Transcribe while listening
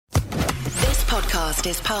podcast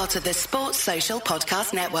is part of the Sports Social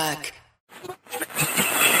Podcast Network.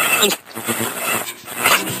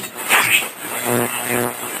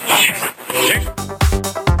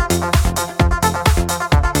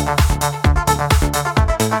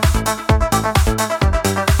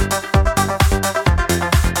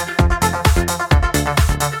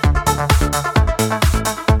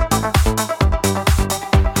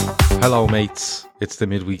 Hello mates, it's the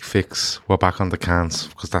midweek fix. We're back on the cans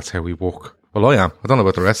because that's how we work. Well, I am. I don't know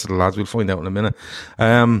about the rest of the lads. We'll find out in a minute.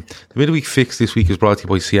 The midweek fix this week is brought to you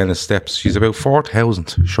by Sienna's Steps. She's about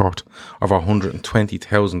 4,000 short of our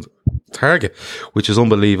 120,000 target, which is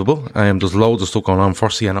unbelievable. There's loads of stuff going on for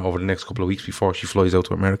Sienna over the next couple of weeks before she flies out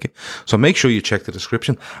to America. So make sure you check the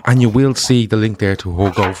description and you will see the link there to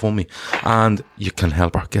her GoFundMe and you can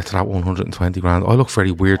help her get to that 120 grand. I look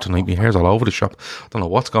very weird tonight. My hair's all over the shop. I don't know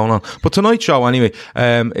what's going on. But tonight's show anyway,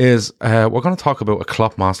 is we're going to talk about a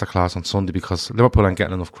Klopp Masterclass on Sunday because Liverpool ain't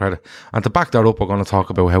getting enough credit. And to back that up, we're going to talk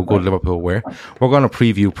about how good Liverpool were. We're going to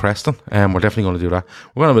preview Preston. We're definitely going to do that.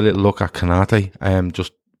 We're going to have a little look at Kanate,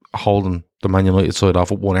 just holding the Man United side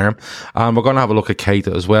off with one arm. And we're going to have a look at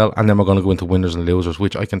Keita as well. And then we're going to go into winners and losers,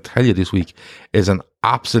 which I can tell you this week is an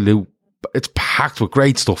absolute, it's packed with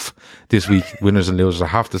great stuff this week. Winners and losers, I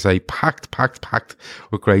have to say, packed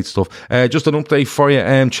with great stuff. Just an update for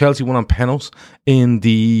you. Chelsea won on penalties in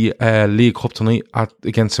the League Cup tonight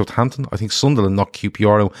against Southampton. I think Sunderland knocked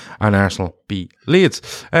QPR out and Arsenal beat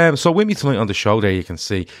Leeds. So with me tonight on the show there, you can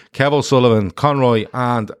see Kev O'Sullivan, Conroy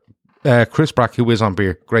and Chris Brack, who is on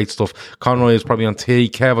beer. Great stuff. Conroy is probably on tea.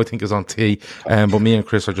 Kev, I think, is on tea. But me and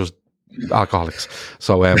Chris are just alcoholics.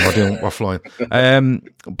 So we're flying.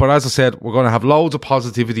 But as I said, we're going to have loads of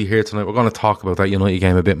positivity here tonight. We're going to talk about that United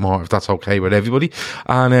game a bit more, if that's okay with everybody,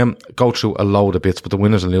 and go through a load of bits. But the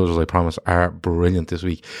winners and losers, I promise, are brilliant this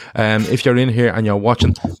week. If you're in here and you're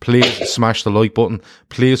watching, please smash the like button.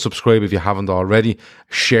 Please subscribe if you haven't already.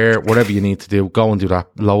 Share, whatever you need to do. Go and do that.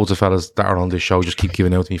 Loads of fellas that are on this show just keep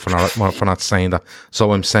giving out to me for not saying that.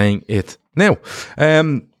 So I'm saying it now.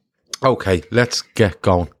 Okay, let's get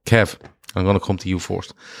going. Kev, I'm going to come to you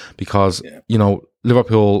first because, you know,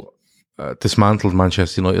 Liverpool dismantled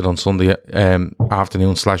Manchester United on Sunday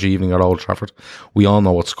afternoon/evening at Old Trafford. We all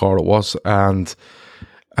know what score it was. And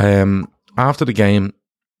after the game,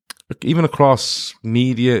 even across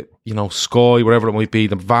media, you know, Sky, wherever it might be,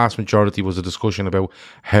 the vast majority was a discussion about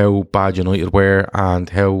how bad United were and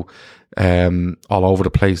how all over the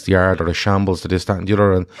place they are, or the shambles to this, that and the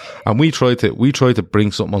other, and we tried to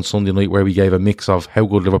bring something on Sunday night where we gave a mix of how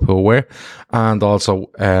good Liverpool were and also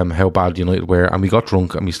how bad United were, and we got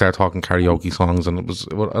drunk and we started talking karaoke songs and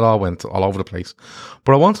it all went all over the place.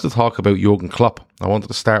 But I wanted to talk about Jurgen Klopp. I wanted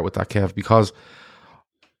to start with that, Kev, because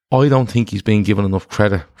I don't think he's been given enough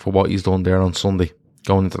credit for what he's done there on Sunday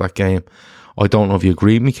going into that game. I don't know if you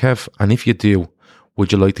agree with me, Kev, and if you do,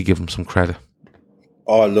 would you like to give him some credit?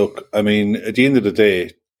 Oh, look, I mean, at the end of the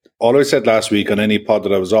day, all I said last week on any pod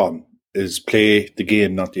that I was on is play the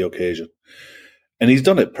game, not the occasion. And he's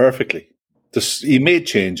done it perfectly. He made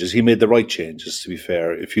changes. He made the right changes, to be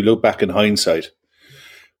fair. If you look back in hindsight,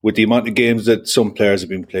 with the amount of games that some players have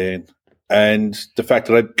been playing, and the fact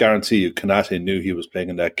that I guarantee you, Kanate knew he was playing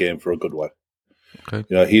in that game for a good while. Okay.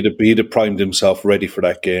 You know, he'd have primed himself ready for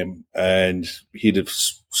that game, and he'd have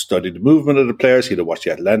studied the movement of the players. He'd have watched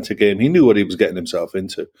the Atlanta game. He knew what he was getting himself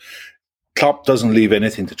into. Klopp doesn't leave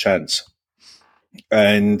anything to chance,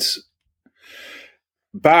 and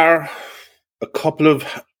bar a couple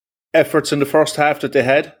of efforts in the first half that they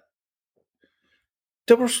had,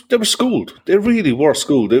 they were schooled. They really were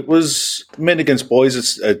schooled. It was men against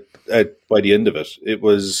boys. By the end of it, it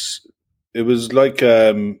was like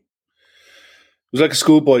it was like a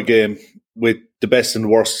schoolboy game with the best and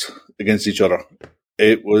worst against each other.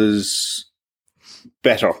 It was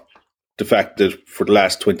better, the fact that for the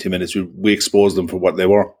last 20 minutes we exposed them for what they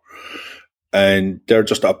were. And they're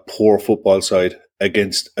just a poor football side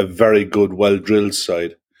against a very good, well-drilled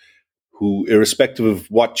side who, irrespective of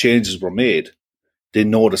what changes were made, they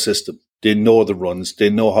know the system. They know the runs. They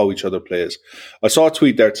know how each other plays. I saw a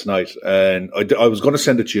tweet there tonight, and I was going to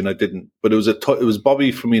send it to you, and I didn't. But it was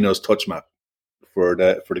Bobby Firmino's touch map for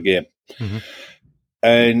the game, mm-hmm.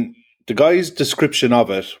 And the guy's description of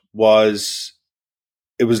it was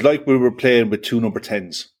like we were playing with two number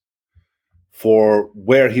 10s for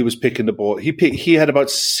where he was picking the ball. He had about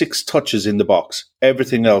 6 touches in the box.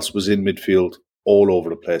 Everything else was in midfield, all over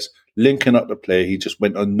the place, linking up the play. He just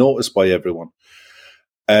went unnoticed by everyone,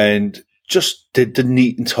 and just did the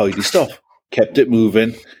neat and tidy stuff. Kept it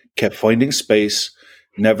moving, kept finding space,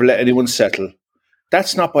 never let anyone settle.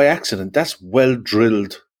 That's not by accident. That's a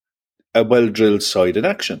well-drilled side in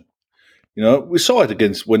action. You know, we saw it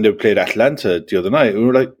against when they played Atlanta the other night. We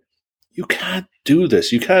were like, you can't do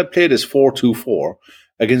this. You can't play this 4-2-4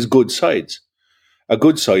 against good sides. A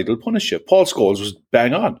good side will punish you. Paul Scholes was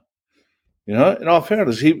bang on. You know, in all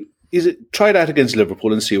fairness, he's try that against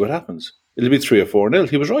Liverpool and see what happens. It'll be 3 or 4-0.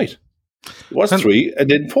 He was right. It was 3 and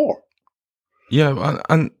then 4. Yeah,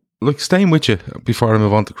 and like staying with you before I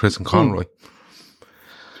move on to Chris and Conroy.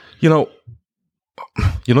 You know,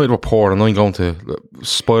 United were poor, and I'm going to,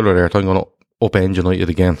 spoiler alert, I'm going to upend United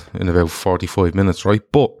again in about 45 minutes, right?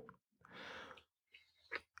 But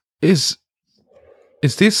is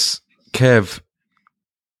this, Kev,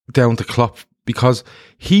 down to Klopp? Because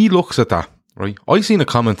he looks at that, right? I seen a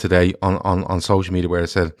comment today on social media where it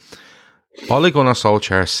said, Ole Gunnar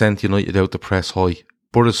Solskjaer sent United out to press high,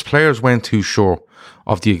 but his players weren't too sure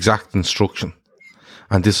of the exact instruction.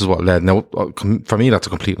 And this is what led. Now, for me, that's a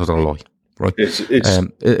complete and utter lie, right?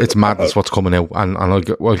 It's madness what's coming out, and I'll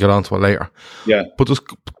get on to it later. Yeah. But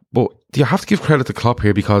do you have to give credit to Klopp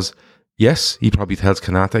here? Because, yes, he probably tells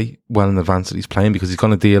Kanate well in advance that he's playing because he's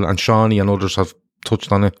going to deal, and Shawnee and others have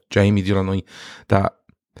touched on it, Jamie the other night, that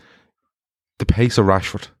the pace of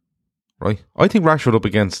Rashford, right? I think Rashford up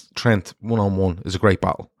against Trent one-on-one is a great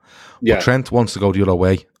battle. Yeah. But Trent wants to go the other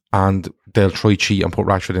way, and they'll try cheat and put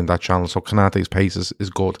Rashford in that channel. So Kanate's pace is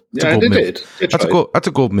good. It's a good move. That's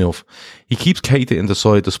a good move. He keeps Keita in the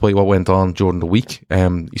side despite what went on during the week.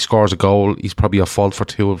 He scores a goal. He's probably at fault for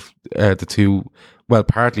two of the two. Well,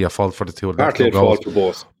 partly at fault for the two of the goals. Partly at fault for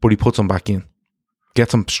both. But he puts them back in.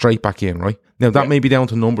 Gets him straight back in, right? Now, that may be down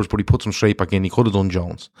to numbers, but he puts him straight back in. He could have done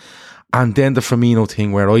Jones. And then the Firmino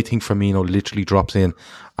thing, where I think Firmino literally drops in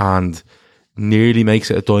and nearly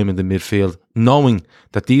makes it a diamond in midfield, knowing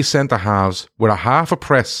that these centre-halves, with a half a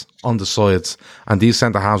press on the sides, and these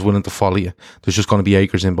centre-halves willing to follow you, there's just going to be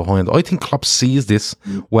acres in behind. I think Klopp sees this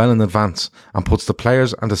well in advance and puts the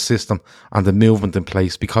players and the system and the movement in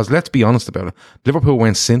place, because let's be honest about it, Liverpool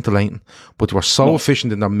weren't scintillating, but they were so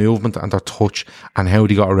efficient in their movement and their touch and how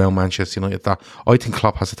they got around Manchester United that I think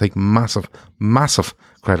Klopp has to take massive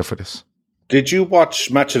credit for this. Did you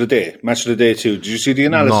watch Match of the Day? Match of the Day too. Did you see the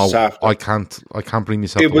analysis after? I can't bring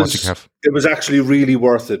myself to watch it, Kev. It was actually really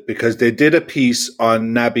worth it because they did a piece on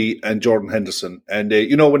Naby and Jordan Henderson, and they,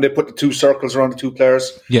 you know, when they put the two circles around the two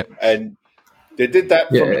players, and they did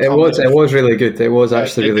that. Yeah, it was really good. It was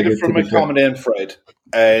actually really good from McTominay and Fred,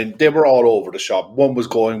 and they were all over the shop. One was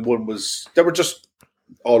going, they were just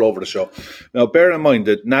all over the shop. Now, bear in mind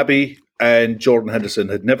that Naby and Jordan Henderson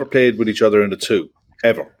had never played with each other in the two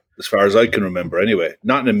ever. As far as I can remember, anyway.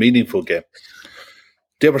 Not in a meaningful game.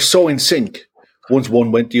 They were so in sync. Once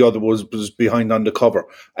one went, the other was behind on the cover.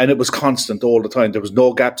 And it was constant all the time. There was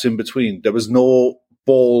no gaps in between. There was no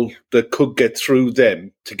ball that could get through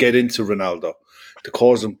them to get into Ronaldo, to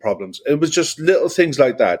cause them problems. It was just little things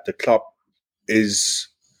like that. The Klopp is...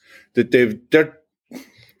 that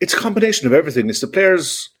it's a combination of everything. It's the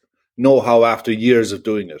players' know-how after years of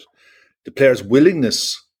doing it. The players'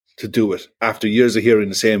 willingness to do it after years of hearing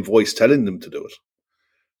the same voice telling them to do it.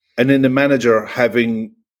 And then the manager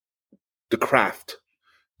having the craft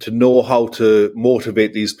to know how to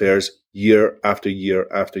motivate these players year after year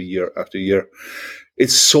after year after year.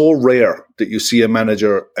 It's so rare that you see a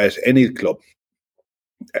manager at any club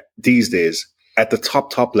these days at the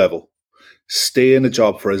top level stay in a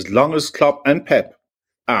job for as long as Klopp and Pep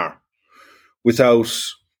are without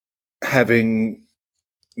having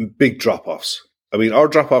big drop-offs. I mean, our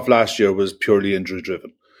drop-off last year was purely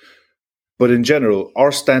injury-driven. But in general,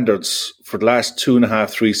 our standards for the last 2.5,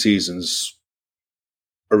 3 seasons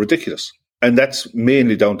are ridiculous. And that's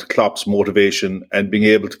mainly down to Klopp's motivation and being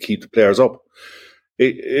able to keep the players up.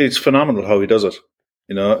 It's phenomenal how he does it.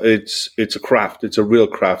 You know, it's a craft. It's a real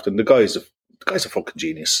craft. And the guy's a fucking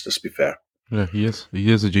genius, let's be fair. Yeah, he is.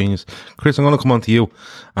 He is a genius. Chris, I'm going to come on to you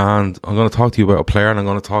and I'm going to talk to you about a player and I'm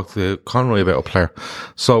going to talk to Conroy about a player.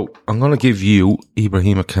 So I'm going to give you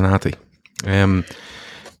Ibrahima Konate.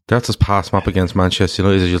 That's his pass map against Manchester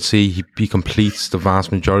United. As you'll see, he completes the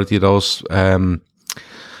vast majority of those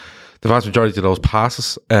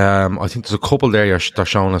passes. I think there's a couple there they're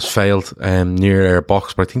showing as failed near their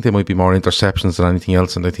box, but I think they might be more interceptions than anything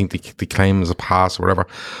else, and I think they claim as a pass or whatever.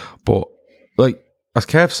 But like as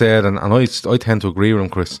Kev said, and I tend to agree with him,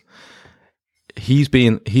 Chris, he's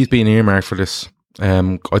being earmarked for this.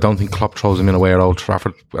 I don't think Klopp throws him in away at Old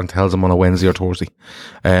Trafford and tells him on a Wednesday or Thursday.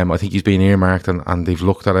 I think he's being earmarked and they've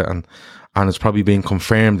looked at it and it's probably been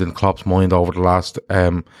confirmed in Klopp's mind over the last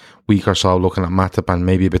week or so, looking at Matip and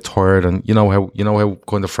maybe a bit tired, and you know how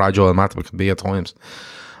kind of fragile Matip can be at times.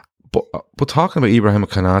 But talking about Ibrahima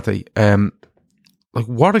Konate, like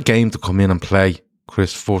what a game to come in and play,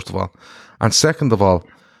 Chris, first of all. And second of all,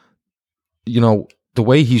 the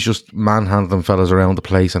way he's just manhandling fellas around the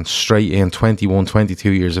place and straight in, 21,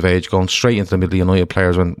 22 years of age, going straight into the middle of United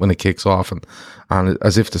players when it kicks off, and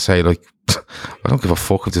as if to say, like, I don't give a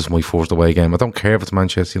fuck if this is my first away game. I don't care if it's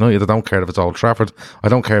Manchester United. I don't care if it's Old Trafford. I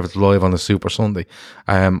don't care if it's live on a Super Sunday.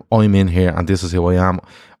 I'm in here and this is who I am.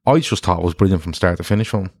 I just thought it was brilliant from start to finish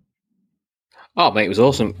for him. Oh, mate, it was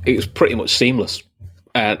awesome. It was pretty much seamless.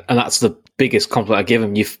 And that's the biggest compliment I give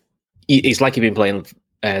him. It's like you've been playing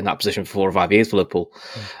in that position for 4 or 5 years for Liverpool.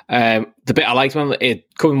 The bit I liked him,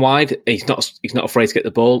 coming wide, he's not afraid to get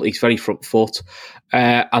the ball. He's very front foot.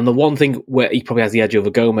 And the one thing where he probably has the edge over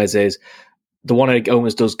Gomez is the one that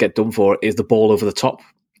Gomez does get done for is the ball over the top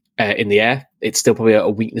in the air. It's still probably a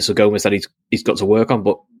weakness of Gomez that he's got to work on,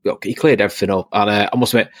 but look, he cleared everything up. And I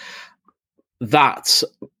must admit, that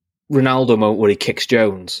Ronaldo moment where he kicks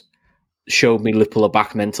Jones showed me Liverpool are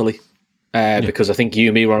back mentally. Because I think you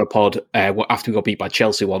and me were on a pod after we got beat by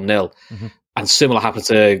Chelsea 1-0, and similar happened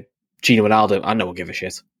to Gino Ronaldo, and no one gave a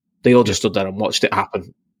shit. They all just stood there and watched it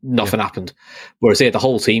happen. Nothing happened. Whereas here, the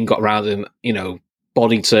whole team got around him,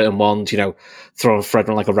 bodied certain ones, throwing Fred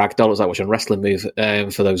around like a rag doll. It was like watching a wrestling move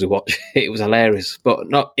for those who watch. It was hilarious. But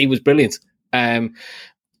no, he was brilliant. I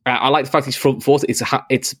like the fact he's front foot.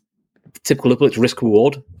 It's typical Liverpool, it's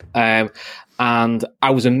risk-reward. And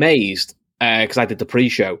I was amazed, because I did the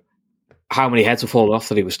pre-show, how many heads were falling off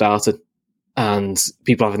that he was starting, and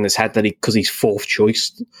people having this head that because he's fourth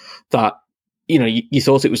choice, that you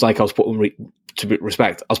thought it was like I was putting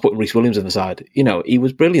Reece Williams in the side. He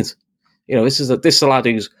was brilliant. This is a lad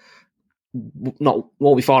who's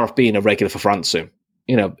won't be far off being a regular for France soon.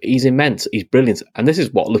 He's immense. He's brilliant, and this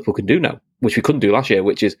is what Liverpool can do now, which we couldn't do last year.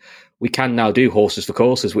 Which is we can now do horses for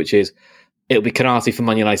courses. Which is it'll be Canate for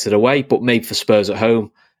Man United away, but maybe for Spurs at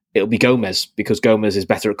home. It'll be Gomez, because Gomez is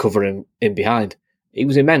better at covering in behind. It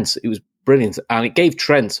was immense. It was brilliant. And it gave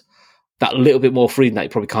Trent that little bit more freedom that he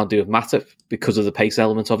probably can't do with Matip because of the pace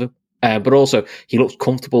element of him. But also, he looks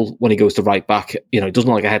comfortable when he goes to right back. He doesn't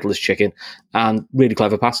look like a headless chicken, and really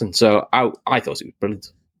clever passing. So I thought he was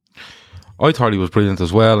brilliant. I thought he was brilliant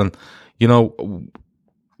as well. And,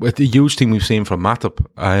 with the huge thing we've seen from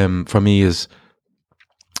Matip, for me, is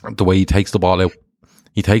the way he takes the ball out.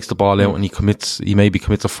 He takes the ball out and he maybe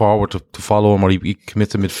commits a forward to follow him, or he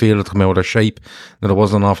commits a midfielder to come out of their shape. Now, there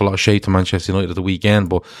wasn't an awful lot of shape to Manchester United at the weekend,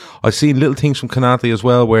 but I've seen little things from Konate as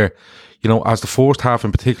well where, as the first half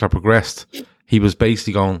in particular progressed, he was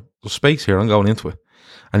basically going, there's space here, I'm going into it.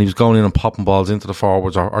 And he was going in and popping balls into the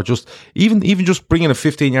forwards, or just, even just bringing it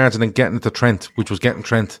 15 yards and then getting it to Trent, which was getting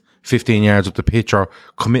Trent 15 yards up the pitch, or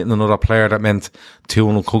committing another player that meant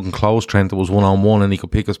 2-1 couldn't close Trent. It was 1-on-1 and he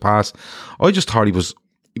could pick his pass. I just thought he was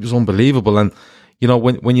unbelievable. And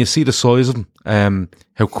when you see the size of him,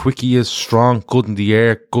 how quick he is, strong, good in the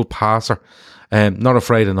air, good passer, not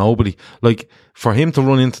afraid of nobody. Like, for him to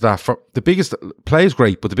run into that, for the biggest play is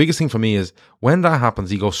great, but the biggest thing for me is when that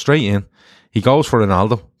happens, he goes straight in. He goes for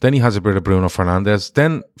Ronaldo, then he has a bit of Bruno Fernandes,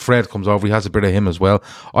 then Fred comes over, he has a bit of him as well.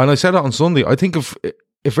 And I said it on Sunday, I think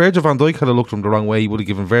if Virgil van Dijk had looked him the wrong way, he would have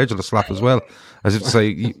given Virgil a slap as well, as if to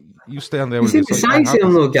say, you stand there. You see the size of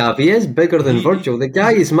him though, Gav. He is bigger than Virgil. The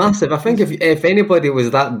guy is massive. I think if anybody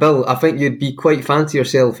was that built, I think you'd be quite fancy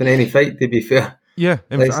yourself in any fight, to be fair. Yeah,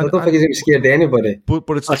 I don't think he's scared of anybody.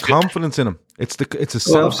 But it's the confidence in him. It's a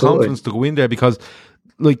self-confidence to go in there, because,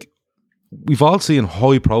 like, we've all seen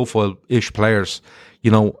high-profile-ish players,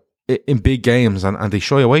 in big games, and they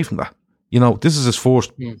shy away from that. This is his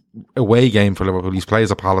first away game for Liverpool. He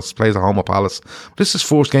plays at home at Palace. But this is his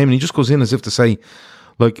first game, and he just goes in as if to say,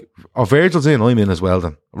 like, Virgil's in, I'm in as well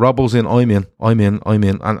then. Robbo's in, I'm in.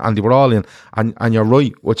 And they were all in. And you're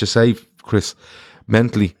right, what you say, Chris,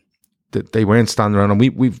 mentally, that they weren't standing around. And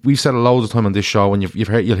we've said it loads of time on this show, and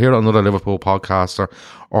you'll hear it on other Liverpool podcasts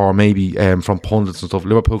or maybe from pundits and stuff.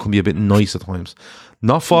 Liverpool can be a bit nice at times.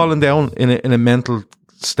 Not falling down in a mental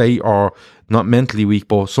state, or not mentally weak,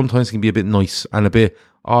 but sometimes it can be a bit nice and a bit,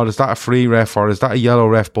 is that a free ref or is that a yellow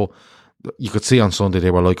ref? But you could see on Sunday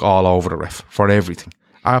they were like all over the ref for everything.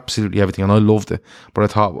 Absolutely everything, and I loved it. But I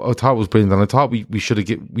thought it was brilliant, and I thought we should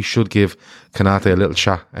give Konate a little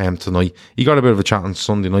chat tonight. He got a bit of a chat on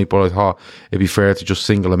Sunday night, but I thought it'd be fair to just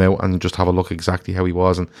single him out and just have a look exactly how he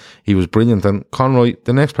was, and he was brilliant. And Conroy,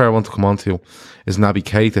 the next player I want to come on to is Naby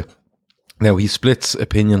Keita. Now, he splits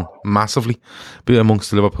opinion massively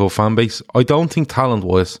amongst the Liverpool fan base. I don't think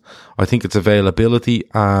talent-wise. I think it's availability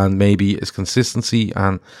and maybe his consistency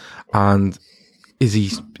and is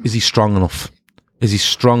he strong enough? Is he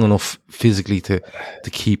strong enough physically to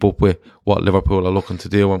keep up with what Liverpool are looking to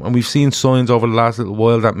do? And we've seen signs over the last little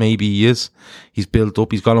while that maybe he is. He's built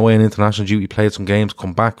up. He's gone away on international duty, played some games,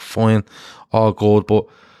 come back, fine, all good. But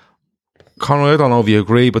Conor, I don't know if you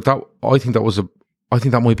agree, but I think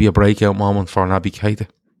that might be a breakout moment for Naby Keita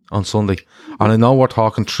on Sunday. And I know we're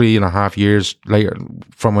talking 3.5 years later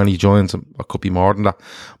from when he joins. It could be more than that.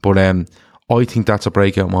 But I think that's a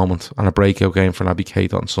breakout moment and a breakout game for Naby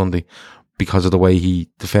Keita on Sunday because of the way he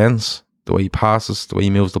defends, the way he passes, the way he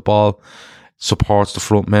moves the ball, supports the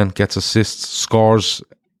front men, gets assists, scores.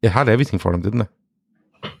 It had everything for him, didn't it?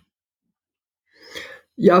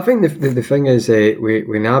 Yeah, I think the thing is with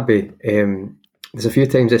Naby, there's a few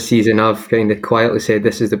times this season I've kind of quietly said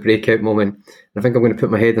this is the breakout moment. And I think I'm going to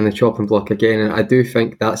put my head on the chopping block again. And I do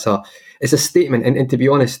think it's a statement. And to be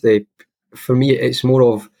honest, for me, it's more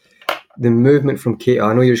of the movement from Keita.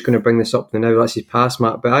 I know you're just going to bring this up now, that's his pass,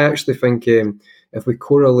 Matt. But I actually think if we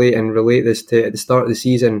correlate and relate this to at the start of the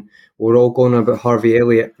season, we're all going on about Harvey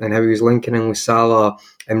Elliott and how he was linking in with Salah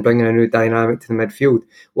and bringing a new dynamic to the midfield.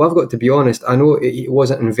 Well, I've got to be honest, I know it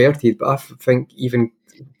wasn't inverted, but I think even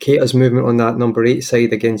Keita's movement on that number 8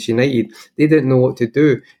 side against United, they didn't know what to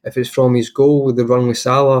do. If it's from his goal with the run with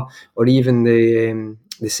Salah or even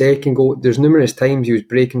the second goal, there's numerous times he was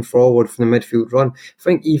breaking forward from the midfield run. I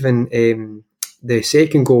think even the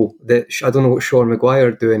second goal, that I don't know what Sean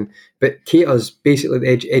Maguire doing, but Keita's basically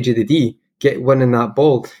the edge of the D, winning that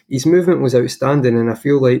ball. His movement was outstanding, and I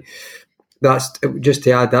feel like that's, just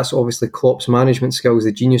to add, that's obviously Klopp's management skills.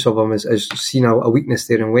 The genius of him has seen a weakness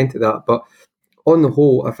there and went to that. But on the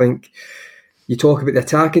whole, I think you talk about the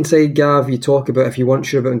attacking side, Gav, you talk about if you weren't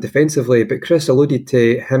sure about him defensively, but Chris alluded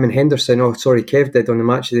to him and Henderson, Kev did on the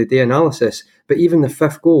Match of the Day analysis, but even the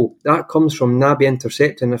 5th goal, that comes from Naby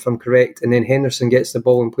intercepting, if I'm correct, and then Henderson gets the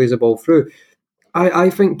ball and plays the ball through. I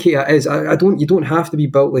think Keita is, you don't have to be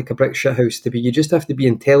built like a brick shithouse to be, you just have to be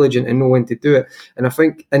intelligent and know when to do it. And I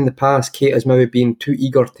think in the past, Keita's maybe been too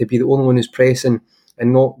eager to be the only one who's pressing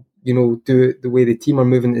and not, do it the way the team are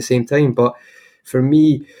moving at the same time. But for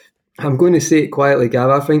me, I'm going to say it quietly, Gav,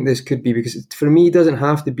 I think this could be, because for me, it doesn't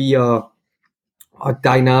have to be a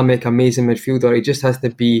dynamic, amazing midfielder. It just has to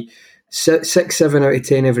be 6, 7 out of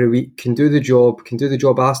 10 every week, can do the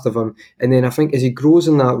job asked of him. And then I think as he grows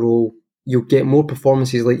in that role, you'll get more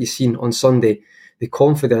performances like you've seen on Sunday. The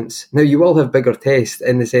confidence. Now, you will have bigger tests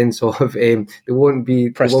in the sense of there won't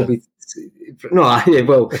be... Preston. No, yeah,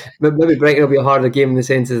 well, maybe Brighton will be a harder game in the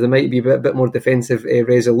sense as they might be a bit more defensive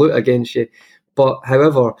resolute against you. But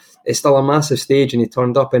however, it's still a massive stage and he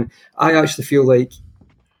turned up, and I actually feel like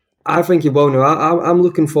I think he will now. I'm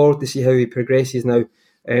looking forward to see how he progresses now.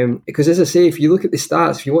 Because as I say, if you look at the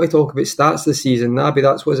stats, if you want to talk about stats this season, Naby,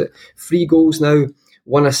 that's 3 goals now,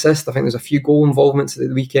 1 assist. I think there's a few goal involvements at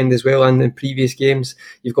the weekend as well, and in previous games.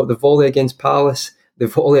 You've got the volley against Palace, the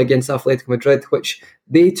volley against Atletico Madrid, which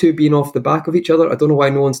they two being off the back of each other, I don't know why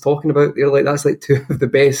no one's talking about. That's like 2 of the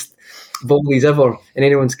best volleys ever in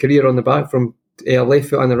anyone's career on the back from a left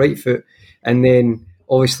foot and the right foot. And then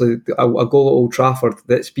obviously a goal at Old Trafford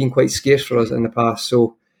that's been quite scarce for us in the past.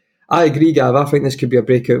 So I agree, Gav. I think this could be a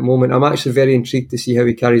breakout moment. I'm actually very intrigued to see how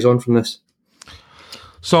he carries on from this.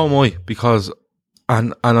 So am I, because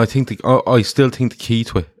and I think I still think the key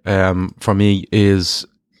to it for me is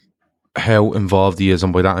how involved he is,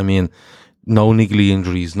 and by that I mean no niggly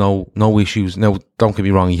injuries, no issues. Now, don't get me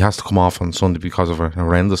wrong, he has to come off on Sunday because of an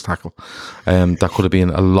horrendous tackle. That could have been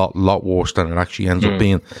a lot worse than it actually ends up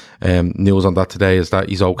being. News on that today is that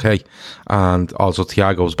he's okay, and also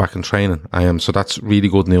Thiago's back in training. So that's really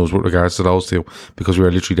good news with regards to those two, because we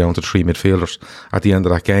were literally down to 3 midfielders at the end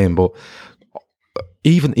of that game. But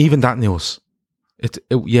even that news,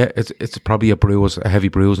 it's probably a heavy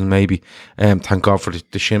bruise, and maybe thank God for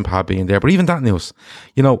the shin pad being there. But even that news,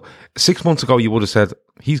 6 months ago you would have said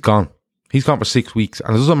he's gone for 6 weeks,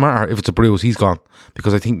 and it doesn't matter if it's a bruise, he's gone,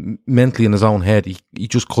 because I think mentally in his own head he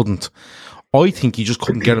just couldn't. I think he just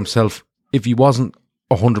couldn't get himself, if he wasn't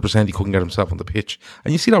 100%, he couldn't get himself on the pitch.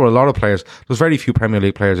 And you see that with a lot of players. There's very few Premier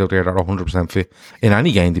League players out there that are 100% fit in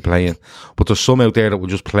any game they play in. But there's some out there that will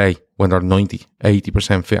just play when they're 90,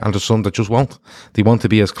 80% fit. And there's some that just won't. They want to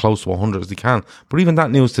be as close to 100 as they can. But even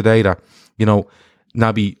that news today that,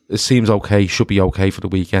 Naby seems okay, should be okay for the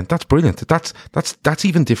weekend. That's brilliant. That's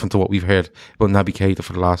even different to what we've heard about Naby Keita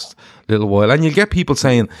for the last little while. And you'll get people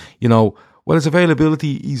saying, well, his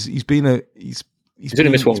availability, he's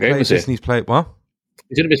only missed one game this year. He's played what?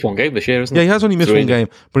 He's only missed one game this year, isn't he? Yeah, he has only missed one game.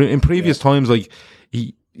 But in previous times, like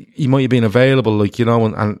he might have been available, like,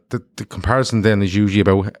 and the comparison then is usually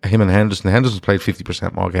about him and Henderson. Henderson's played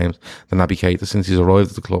 50% more games than Naby Keita since he's arrived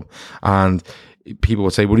at the club. And people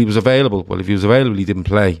would say, well, he was available. Well, if he was available, he didn't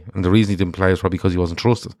play. And the reason he didn't play is probably because he wasn't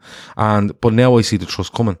trusted. But now I see the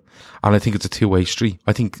trust coming. And I think it's a two-way street.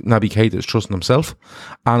 I think Naby Keita is trusting himself.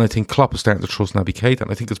 And I think Klopp is starting to trust Naby Keita.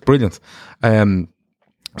 And I think it's brilliant.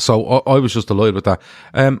 So I was just delighted with that.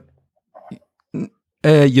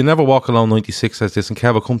 You never walk alone 96 says this, and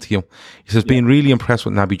Kev, I'll come to you. He says, being really impressed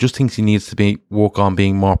with Naby, just thinks he needs to work on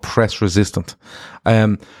being more press resistant.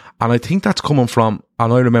 And I think that's coming from,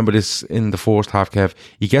 and I remember this in the first half, Kev,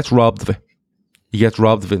 he gets robbed of it. He gets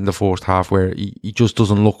robbed of it in the first half, where he just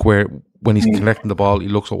doesn't look when he's collecting the ball, he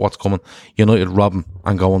looks at what's coming. United rob him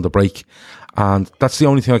and go on the break. And that's the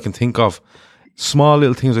only thing I can think of. Small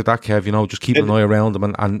little things like that, Kev, just keeping an eye around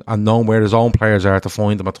him and knowing where his own players are to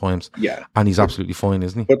find him at times. Yeah. And he's absolutely fine,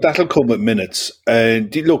 isn't he? But that'll come with minutes.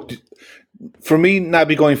 And look, for me,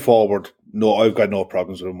 Naby going forward, no, I've got no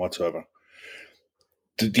problems with him whatsoever.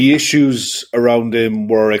 The issues around him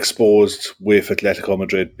were exposed with Atletico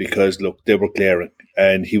Madrid because, look, they were glaring.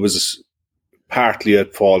 And he was partly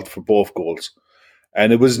at fault for both goals.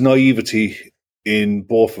 And it was naivety in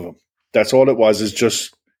both of them. That's all it was, is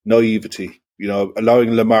just naivety.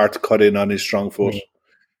 Allowing Lamar to cut in on his strong foot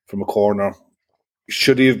from a corner.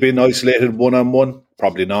 Should he have been isolated one-on-one?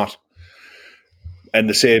 Probably not. And at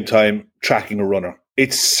the same time, tracking a runner.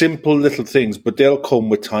 It's simple little things, but they'll come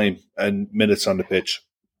with time and minutes on the pitch.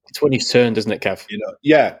 It's when he's turned, isn't it, Kev?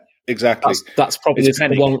 Yeah, exactly. That's probably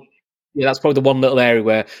the one. Yeah, that's probably the one little area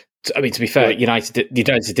where, to be fair, Right.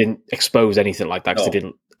 United didn't expose anything like that because they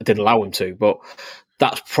didn't allow him to. But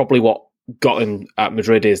that's probably what got him at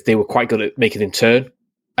Madrid, is they were quite good at making him turn.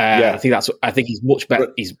 I think he's much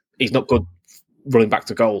better. He's not good running back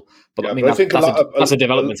to goal, but I mean that's a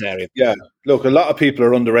development area. Yeah, look, a lot of people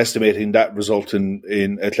are underestimating that result at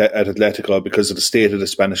Atletico because of the state of the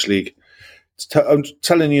Spanish league. I'm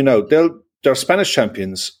telling you now, they're Spanish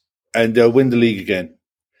champions and they'll win the league again.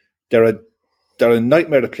 They're a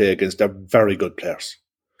nightmare to play against. They're very good players,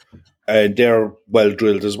 and they're well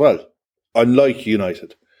drilled as well, unlike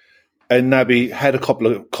United. And Naby had a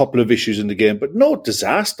couple of issues in the game, but no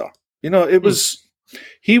disaster. He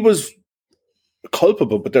was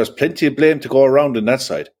culpable, but there's plenty of blame to go around on that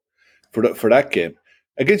side for that game.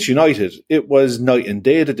 Against United, it was night and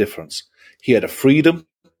day, the difference. He had a freedom.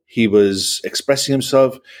 He was expressing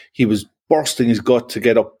himself. He was bursting his gut to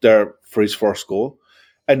get up there for his first goal.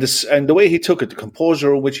 And the way he took it, the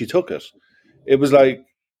composure in which he took it, it was like,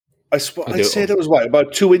 I'd say that was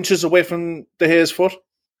about 2 inches away from De Gea's foot.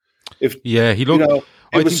 He looked.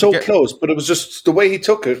 It was so close, but it was just the way he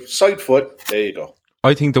took it, side foot. There you go.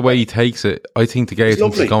 I think the way he takes it, I think De Gea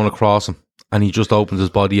thinks he's going across him, and he just opens his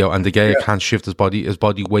body out, and De Gea can't shift his body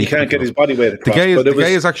weight. He can't get his body weight across. De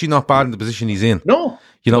Gea is actually not bad in the position he's in. No.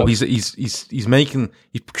 He's making.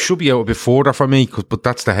 He should be out a bit further for me, but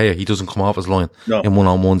that's De Gea. He doesn't come off his line in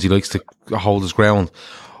one-on-ones. He likes to hold his ground.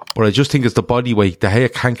 But I just think it's the body weight. De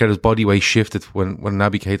Gea can't get his body weight shifted when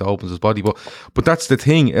Naby Keita opens his body. But that's the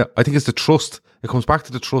thing. I think it's the trust. It comes back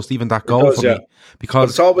to the trust. Even that goal for me, because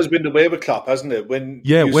it's always been the way with Klopp, hasn't it?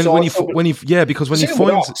 Because when he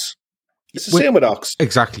finds, it's the same with Ox.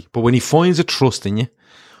 Exactly. But when he finds a trust in you,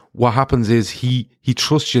 what happens is he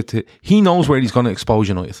trusts you he knows where he's going to expose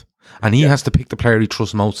United, and he has to pick the player he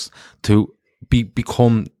trusts most to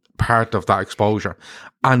become part of that exposure.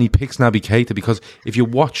 And he picks Naby Keita, because if you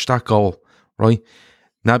watch that goal, right,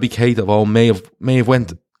 Naby Keita may have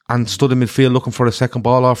went and stood in midfield looking for a second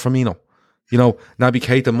ball off Firmino. Naby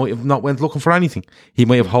Keita might have not went looking for anything. He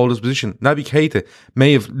may have held his position. Naby Keita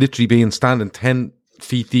may have literally been standing 10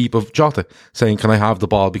 feet deep of Jota, saying, "Can I have the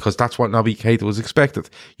ball?" Because that's what Naby Keita was expected.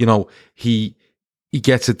 He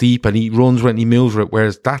gets it deep and he runs when he moves with it.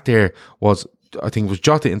 Whereas that there was, I think it was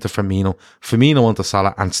Jota into Firmino onto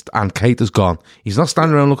Salah, and Keita's gone. He's not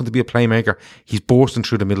standing around looking to be a playmaker. He's bursting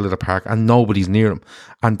through the middle of the park and nobody's near him.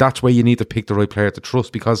 And that's where you need to pick the right player to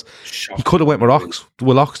trust, because he could have went with Ox.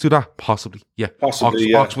 Will Ox do that? Possibly, yeah.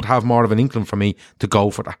 Ox would have more of an inkling for me to go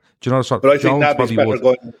for that. Do you know what I'm saying? But I think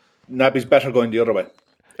Naby's better going the other way.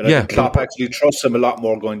 And I think Klopp actually trusts him a lot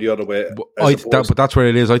more going the other way. But that's where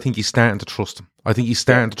it is. I think he's starting to trust him. I think he's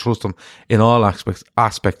starting to trust him in all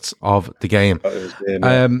aspects of the game.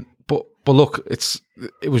 But look, it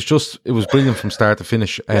was brilliant from start to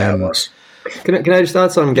finish. Can I just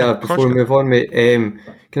add something, Gav, before we move on, mate?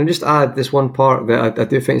 Can I just add this one part that I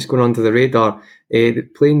do think is going under the radar?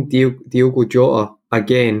 Playing Diogo Jota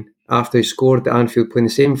again after he scored at Anfield, playing the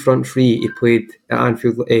same front three he played at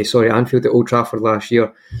Anfield at Old Trafford last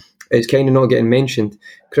year. It's kind of not getting mentioned.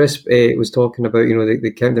 Chris was talking about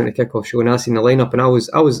the countdown to kickoff show, and I seen the lineup, and I was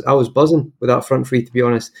buzzing with that front three, to be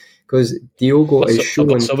honest, because Diogo is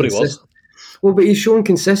showing. Well, but he's showing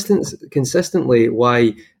consistently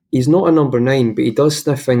why he's not a number 9, but he does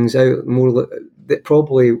sniff things out more.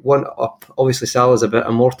 Probably one up. Obviously, Salah's a bit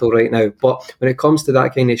immortal right now, but when it comes to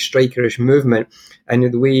that kind of strikerish movement and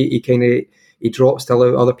the way he kind of he drops to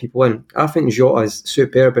allow other people in. I think Jota is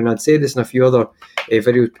superb, and I'd said this in a few other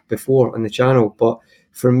videos before on the channel, but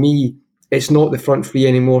for me, it's not the front three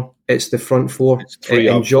anymore, it's the front four.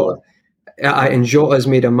 And Jota has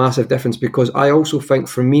made a massive difference, because I also think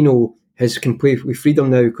Firmino can play with freedom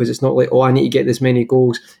now, because it's not like, I need to get this many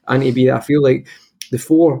goals, I need to be that. I feel like the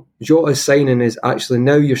four Jota's signing is actually,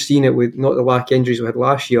 now you're seeing it with not the lack injuries we had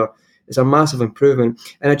last year, it's a massive improvement.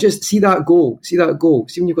 And I just see that goal. See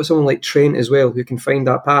when you've got someone like Trent as well who can find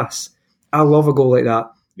that pass. I love a goal like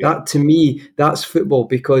that. Yeah. That, to me, that's football,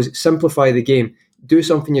 because simplify the game. Do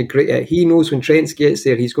something you're great at. He knows when Trent gets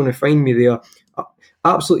there, he's going to find me there.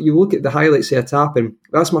 Absolutely. You look at the highlights of a tapping.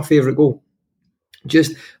 That's my favourite goal. I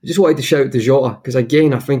just wanted to shout out to Jota, because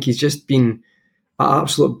again, I think he's just been an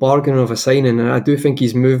absolute bargain of a signing, and I do think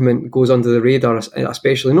his movement goes under the radar,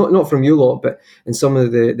 especially not from you lot, but in some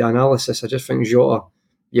of the analysis. I just think Jota,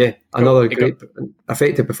 another great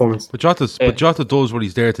effective performance. But Jota does what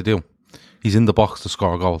he's there to do. He's in the box to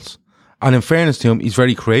score goals, and in fairness to him, he's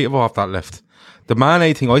very creative off that left. The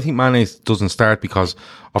Mane thing, I think Mane doesn't start because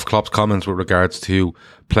of Klopp's comments with regards to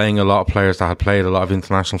playing a lot of players that had played a lot of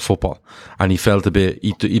international football, and he felt a bit,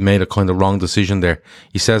 he made a kind of wrong decision there.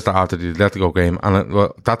 He says that after the Atletico game, and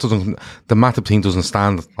the Matip thing doesn't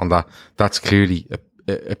stand on that. That's clearly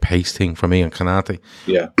a pace thing for me and Kanate.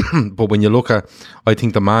 Yeah. But when you look at, I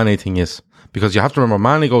think the Mane thing is, because you have to remember,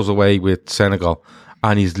 Mane goes away with Senegal,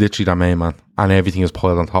 and he's literally their main man, and everything is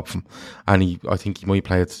piled on top of him. And I think he might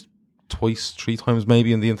play it twice, 3 times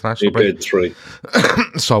maybe in the international break. He did 3.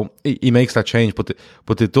 So he makes that change. But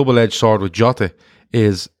the double-edged sword with Jota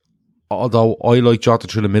is, although I like Jota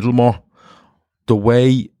through the middle more, the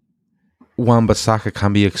way Wan-Bissaka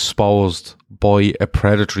can be exposed by a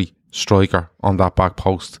predatory striker on that back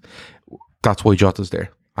post, that's why Jota's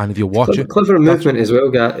there. And if you watch it, clever movement as well,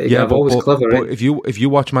 guy. Yeah, always clever. But if you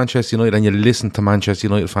watch Manchester United and you listen to Manchester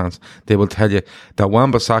United fans, they will tell you that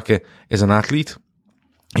Wan-Bissaka is an athlete.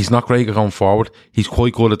 He's not great at going forward. He's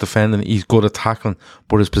quite good at defending. He's good at tackling.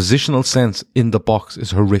 But his positional sense in the box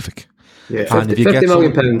is horrific. Yeah, £50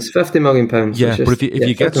 million. £50 million. Yeah, but if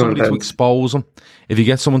you get somebody to expose him, if you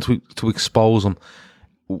get someone to expose him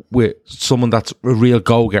with someone that's a real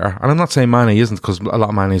goal-getter, and I'm not saying Mane isn't, because a lot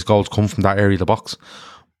of Mane's goals come from that area of the box,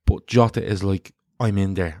 but Jota is like, I'm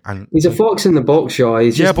in there, and he's a fox in the box, Shaw.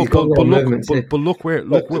 But look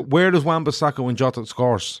where does Wan-Bissaka when Jota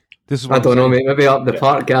scores? This is I don't know, mate. Maybe up the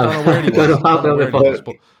park, Gav. For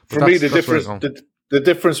me, the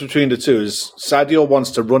difference between the two is Sadio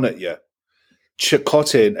wants to run at you,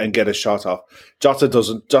 cut in and get a shot off. Jota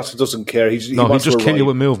doesn't care. He wants just to kill you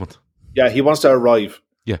with movement. Yeah, he wants to arrive.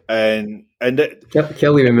 Yeah, and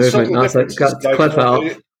kill you with movement. That's clip out.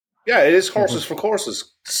 Yeah, it is horses for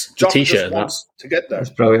courses. Jota just wants to get there.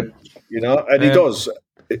 That's brilliant. And he does.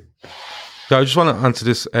 I just want to answer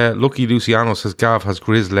this. Lucky Luciano says Gav has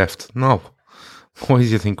Grizz left. No. Why do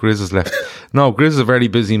you think Grizz is left? No, Grizz is a very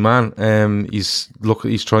busy man. He's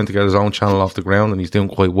trying to get his own channel off the ground, and he's doing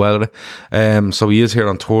quite well at it. So he is here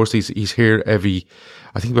on Thursdays. He's here every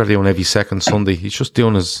second Sunday. He's just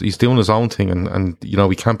doing his own thing, and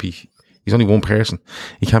he can't be. He's only one person.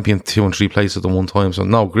 He can't be in 2 and 3 places at one time. So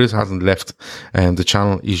no, Grizz hasn't left the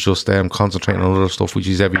channel. He's just concentrating on other stuff, which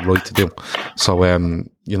he's every right to do. So no,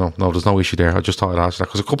 there's no issue there. I just thought I'd ask that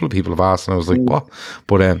because a couple of people have asked, and I was like, what?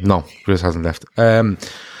 But no, Grizz hasn't left. Let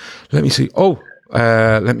me see.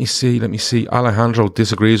 Let me see. Alejandro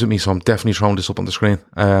disagrees with me, so I'm definitely throwing this up on the screen.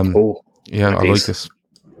 I like this.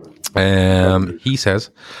 He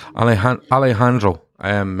says, Alejandro,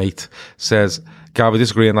 mate, says, Gav, I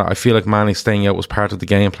disagree on that. I feel like Mane staying out was part of the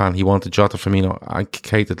game plan. He wanted Jota, Firmino, and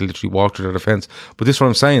Keita to literally walk through their defence. But this is what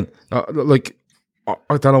I'm saying.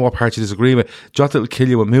 I don't know what part you disagree with. Jota will kill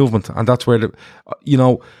you with movement, and that's where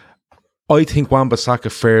I think Wan-Bissaka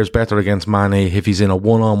fares better against Mane if he's in a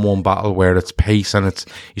one-on-one battle where it's pace and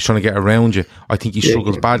he's trying to get around you. I think he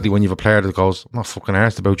struggles badly when you have a player that goes, I'm not fucking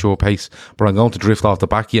arsed about your pace, but I'm going to drift off the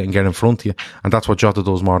back of you and get in front of you. And that's what Jota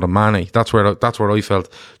does more than Mane. That's where I felt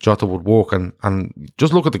Jota would work. And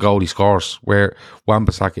just look at the goal he scores, where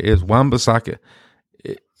Wan-Bissaka is.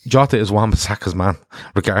 Jota is Wan-Bissaka's man,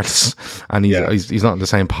 regardless, and he's not in the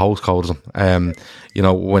same postcode as him.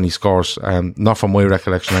 When he scores, not from my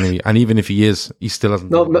recollection anyway. And even if he is, he still hasn't.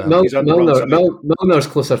 No, Milner's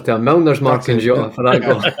closer to him. Milner's marking Jota for that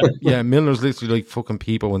goal. Yeah, Milner's literally like fucking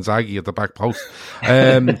Peepo and Zaggy at the back post.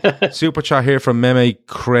 Super chat here from Meme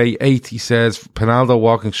Cray 8. He says Pinaldo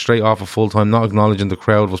walking straight off a full time, not acknowledging the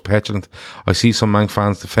crowd, was petulant. I see some Man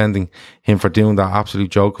fans defending him for doing that absolute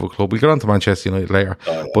joke of a club. We'll get on to Manchester United later.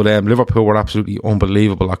 But Liverpool were absolutely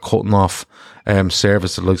unbelievable at cutting off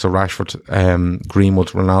service to the likes of Rashford, Greenwood,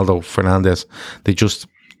 Ronaldo, Fernandes. They just.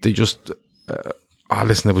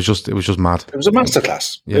 Listen, it was just mad. It was a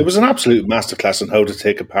masterclass. Yeah. It was an absolute masterclass on how to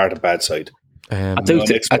take apart a bad side.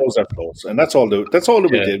 Expose our flaws, and that's all that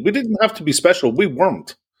we did. We didn't have to be special. We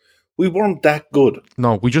weren't that good.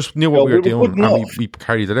 No, we just knew what we were doing, and we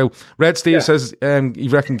carried it out. Red Steel says he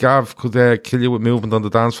reckon Gav could kill you with movement on the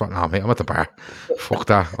dance floor. No, mate, I'm at the bar. Fuck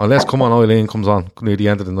that. Unless Come On Eileen comes on near the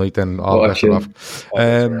end of the night, then I'll let it off.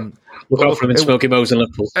 Look out for him in Smoky Mo's and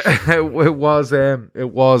Liverpool.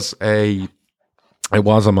 It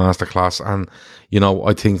was a masterclass, and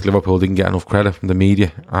I think Liverpool didn't get enough credit from the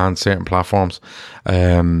media and certain platforms.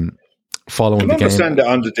 Following the game,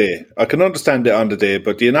 I can understand it on the day,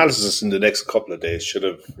 but the analysis in the next couple of days should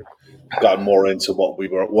have gotten more into what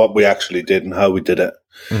we actually did and how we did it.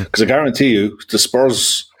 Because I guarantee you, the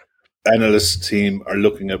Spurs analyst team are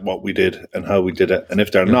looking at what we did and how we did it, and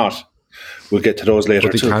if they're not, we'll get to those later.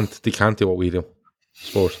 But they can't do what we do.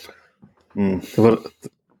 Spurs.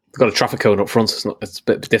 They've got a traffic cone up front. It's a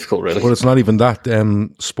bit difficult, really. But it's not even that.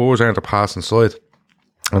 Spurs aren't a passing side.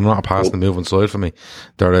 I'm not a passing and moving side for me.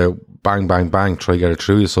 They're a bang, bang, bang, try to get it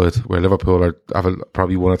through your side, where Liverpool have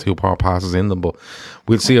probably one or two power passes in them, but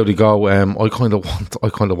we'll see how they go. I kind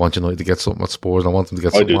of want United to get something at Spurs, and I want them to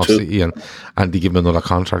get something off City, and they give them another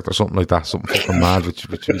contract or something like that, something fucking mad, which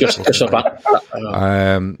just not bad.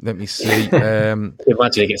 Let me see. Imagine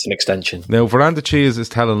he gets an extension. Now, Veranda Cheese is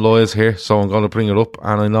telling lies here, so I'm going to bring it up,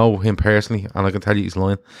 and I know him personally, and I can tell you he's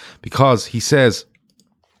lying, because he says,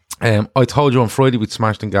 I told you on Friday we'd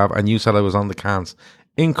smashed in Gav, and you said I was on the cans.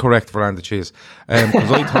 Incorrect, Veranda Cheese.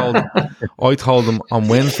 Because I told them on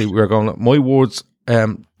Wednesday we were going. My words.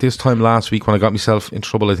 This time last week when I got myself in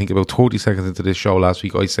trouble, I think about 30 seconds into this show last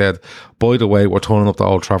week, I said, by the way, we're turning up to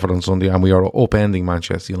Old Trafford on Sunday and we are upending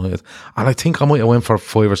Manchester United. And I think I might have went for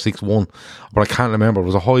 5 or 6-1, but I can't remember. It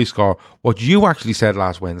was a high score. What you actually said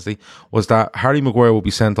last Wednesday was that Harry Maguire will be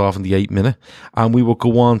sent off in the 8th minute and we will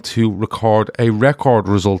go on to record a record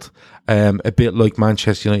result, a bit like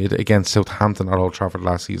Manchester United against Southampton at Old Trafford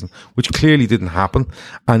last season, which clearly didn't happen.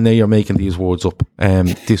 And now you're making these words up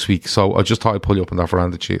this week. So I just thought I'd pull you up on that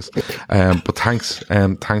Veranda Cheese. But thanks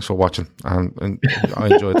for watching, and I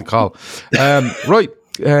enjoyed the call. Right,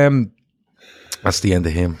 that's the end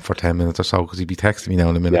of him for 10 minutes or so, because he'd be texting me now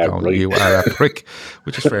in a minute going, right. You are a prick,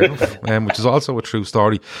 which is fair enough, which is also a true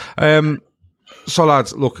story. So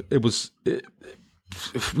lads, look,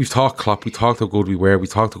 we've talked Klopp, we talked how good we were, we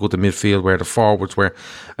talked how good the midfield were, the forwards were.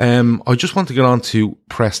 I just want to get on to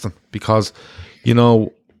Preston, because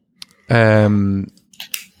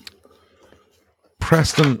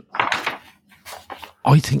Preston,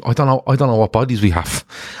 I don't know what bodies we have.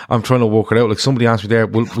 I'm trying to work it out. Like somebody asked me there,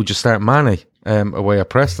 would you start Mane away at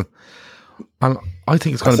Preston? And I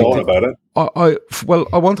think it's going to be. I thought about it.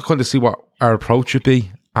 I want to kind of see what our approach should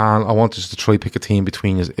be, and I want us to try pick a team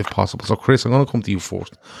between us if possible. So, Chris, I'm going to come to you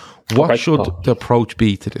first. What should the approach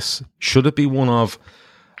be to this? Should it be one of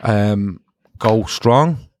go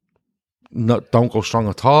strong, don't go strong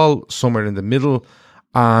at all, somewhere in the middle,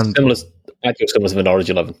 and I think similar to the Norwich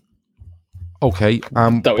 11. Okay,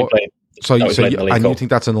 that we played. So you think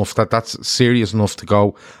that's enough? That's serious enough to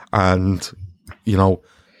go and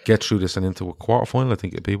get through this and into a quarter final? I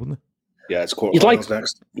think it'd be, wouldn't it? Yeah, it's quarterfinals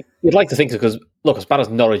next. You'd like to think so, because look, as bad as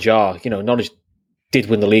Norwich are, Norwich did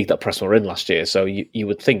win the league that Preston were in last year, so you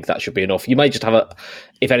would think that should be enough. You might just have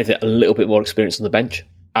if anything, a little bit more experience on the bench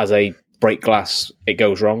as a break glass. It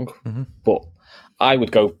goes wrong, but I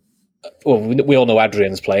would go. Well, we all know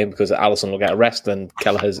Adrian's playing because Alisson will get a rest and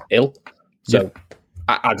Kelleher's ill. So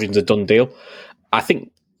Adrian's a done deal. I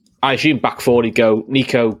assume back forward he'd go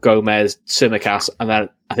Nico, Gomez, Tsimikas, and then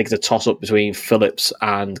I think it's a toss-up between Phillips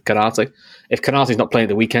and Konate. If Konate's not playing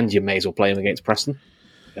the weekend, you may as well play him against Preston.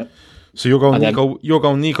 Yep. So you're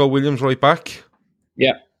going Nico Williams right back?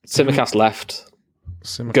 Yeah. Tsimikas left.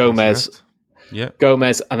 Gomez. Left. Yeah.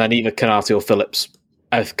 Gomez, and then either Konate or Phillips.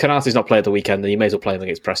 If Konate's not playing the weekend, then you may as well play him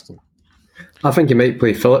against Preston. I think you might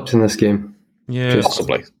play Phillips in this game. Yeah.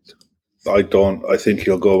 Possibly. I don't. I think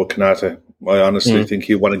he'll go with Konate. I honestly think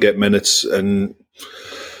he'll want to get minutes. And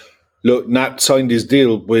look, Nat signed his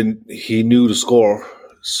deal when he knew the score.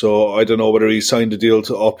 So I don't know whether he signed the deal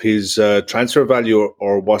to up his transfer value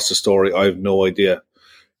or what's the story. I have no idea.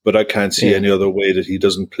 But I can't see any other way that he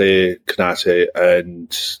doesn't play Konate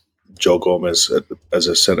and Joe Gomez as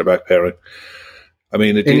a centre-back pairing. I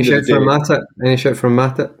mean, any shout from Matip? Any shout from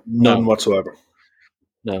Matip? None whatsoever.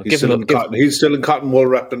 No, he's still in cotton wool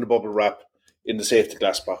wrapped in the bubble wrap in the safety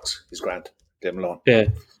glass box. He's grand. Leave him alone. Yeah,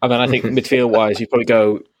 and then I think midfield wise, you probably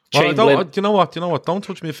go Chamberlain. Do you know what? Don't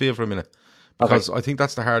touch midfield for a minute. Because I think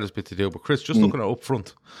that's the hardest bit to do. But Chris, just looking at up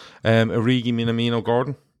front, Origi, Minamino,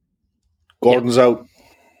 Gordon. Gordon's out.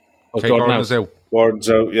 Okay, Gordon's out. Gordon's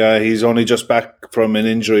out, yeah. He's only just back from an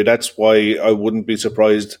injury. That's why I wouldn't be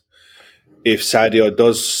surprised if Sadio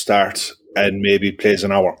does start and maybe plays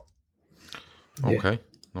an hour. Okay.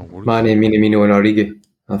 No worries. Mane, Minamino and Origi,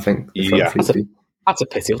 I think. That's a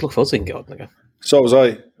pity. I was looking forward to seeing Gordon again. So was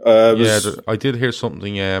I. I did hear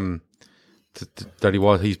something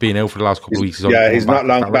that he's been out for the last couple of weeks. He's not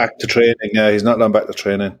long back to training. Yeah, he's not long back to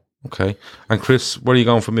training. Okay. And Chris, where are you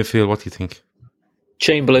going for midfield? What do you think?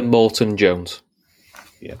 Chamberlain, Morton, Jones.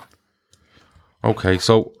 Yeah. Okay,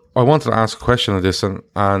 so I wanted to ask a question on this, and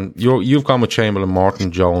you've gone with Chamberlain,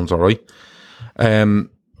 Morton, Jones, all right?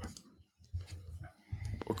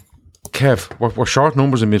 Kev, we're short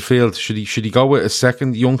numbers in midfield. Should he go with a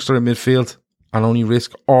second youngster in midfield and only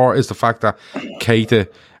risk, or is the fact that Keita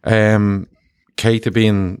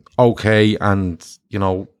being okay and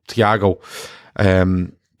Thiago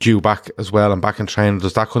due back as well and back in training,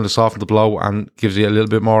 does that kind of soften the blow and gives you a little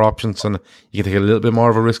bit more options and you can take a little bit more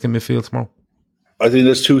of a risk in midfield tomorrow? I think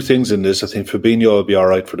there's two things in this. I think Fabinho will be all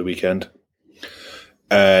right for the weekend,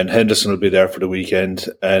 and Henderson will be there for the weekend,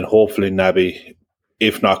 and hopefully Naby,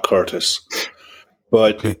 if not Curtis.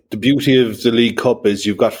 But the beauty of the League Cup is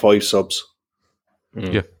you've got 5 subs.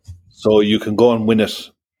 Yeah. So you can go and win it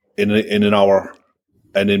in an hour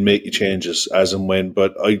and then make your changes as and when.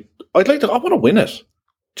 But I want to win it.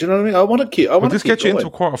 Do you know what I mean? I want to keep. This gets you into a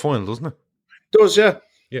quarter final, doesn't it? It does, yeah.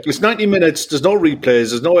 It's 90 minutes. There's no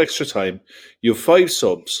replays. There's no extra time. You have 5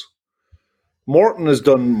 subs. Morton has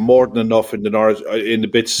done more than enough in the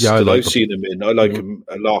bits that I've seen him in. I like him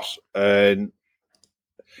a lot. And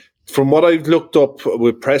from what I've looked up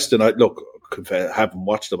with Preston, I haven't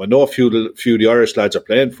watched them. I know a few of the Irish lads are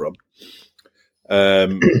playing for him.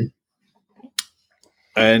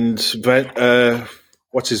 And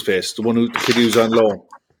what's his face? The one who was on loan.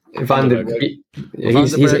 Van der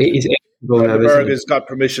Berg has got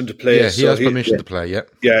permission to play. Yeah, he has permission to play, yeah.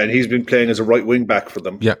 Yeah, and he's been playing as a right wing back for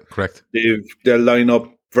them. Yeah, correct. They'll line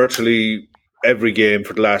up virtually every game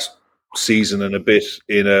for the last season and a bit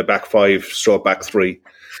in a back 5, back 3,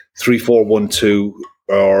 3-4-1-2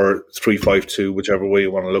 or 3-5-2, whichever way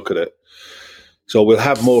you want to look at it. So we'll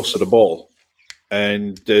have most of the ball.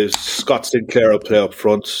 And Scott Sinclair will play up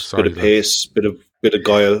front, bit of pace, bit of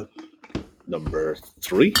guile. Number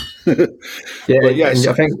 3. I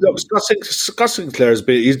think Scott Sinclair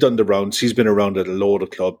he's done the rounds. He's been around at a load of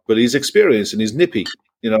club, but he's experienced and he's nippy,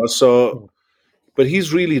 So, but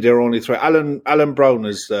he's really their only threat. Alan Brown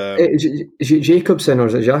is Jacobson, or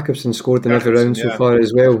is it Jacobson, scored in every round so far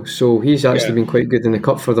as well. So he's actually been quite good in the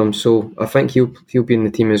cup for them. So I think he'll be in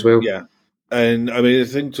the team as well. Yeah, and I mean I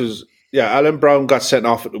think Alan Brown got sent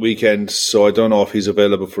off at the weekend, so I don't know if he's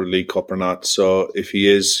available for the League Cup or not. So if he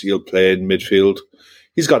is, he'll play in midfield.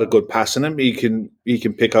 He's got a good pass in him. He can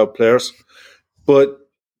pick out players. But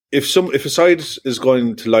if a side is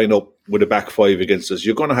going to line up with a back 5 against us,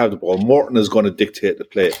 you're going to have the ball. Morton is going to dictate the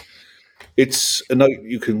play. It's a night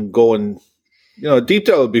you can go and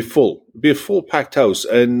Deepdale will be full. It'll be a full packed house,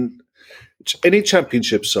 and any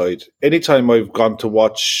championship side, anytime I've gone to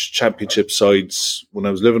watch championship sides when I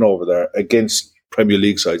was living over there against Premier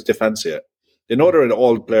League sides, they fancy it. They know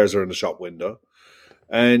all players are in the shop window.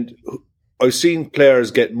 And I've seen players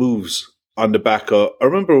get moves on the back of... I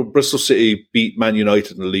remember Bristol City beat Man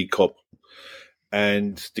United in the League Cup.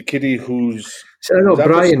 And the kiddie who's... Was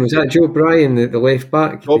that Joe Bryan, the left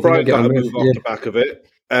back? Joe Bryan got a move off the back of it.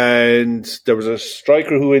 And there was a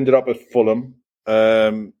striker who ended up at Fulham.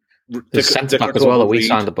 The centre-back as well that we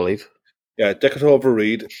signed, I believe. Yeah, Decatur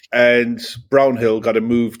Reed, and Brownhill got a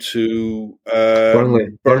move to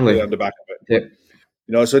Burnley on the back of it.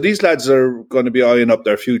 Yep. So these lads are going to be eyeing up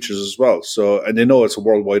their futures as well. So, and they know it's a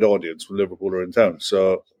worldwide audience when Liverpool are in town.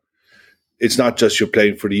 So it's not just you're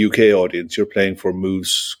playing for the UK audience; you're playing for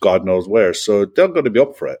moves God knows where. So they're going to be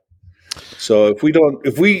up for it. So if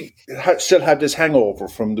we still had this hangover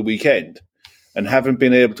from the weekend and haven't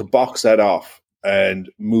been able to box that off and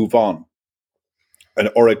move on,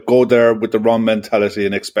 or go there with the wrong mentality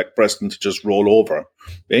and expect Preston to just roll over,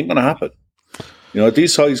 it ain't going to happen.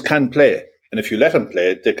 These sides can play, and if you let them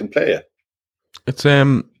play, they can play it. It's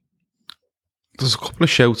there's a couple of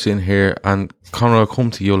shouts in here, and Conor, I'll come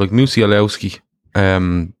to you. Like Musialowski,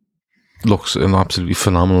 looks an absolutely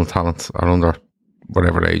phenomenal talent at under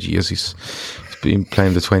whatever age he is. He's been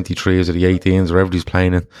playing the 23s or the 18s, wherever he's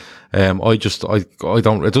playing in. I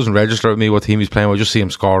don't, it doesn't register with me what team he's playing. I just see him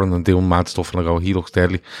scoring and doing mad stuff, and I go, he looks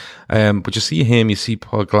deadly. But you see him, you see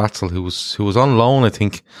Paul Glatzel, who was on loan, I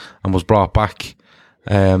think, and was brought back.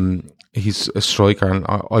 He's a striker, and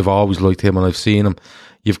I've always liked him, and I've seen him.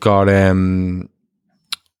 You've got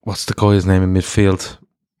what's the guy's name in midfield?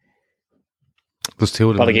 There's two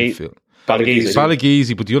of them in midfield.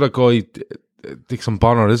 Balagizi, but the other guy, Dixon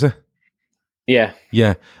Bonner, is it? Yeah.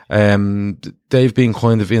 Yeah. They've been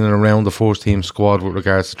kind of in and around the first team squad with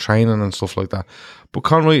regards to training and stuff like that. But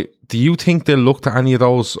Conroy, do you think they'll look to any of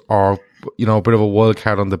those, or, you know, a bit of a wild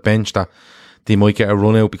card on the bench that they might get a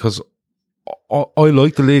run out? Because I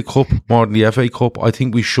like the League Cup more than the FA Cup. I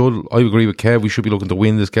think I agree with Kev, we should be looking to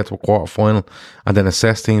win this, get to a quarter final, and then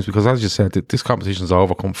assess things, because as you said, this competition's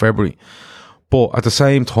over come February. But at the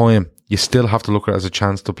same time, you still have to look at it as a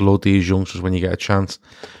chance to blood these youngsters when you get a chance.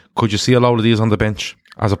 Could you see a lot of these on the bench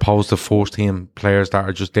as opposed to first team players that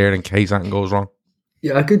are just there in case anything goes wrong?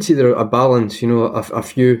 Yeah, I could see there a balance, you know, a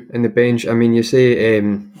few in the bench. I mean, you say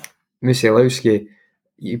Musielowski,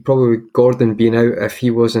 Gordon being out, if he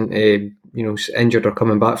wasn't injured or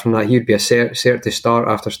coming back from that, he'd be a cert to start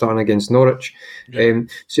after starting against Norwich. Yeah.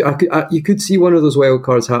 So you could see one of those wild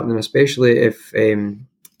cards happening, especially if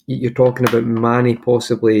you're talking about Manny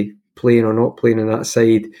possibly playing or not playing on that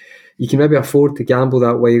side. You can maybe afford to gamble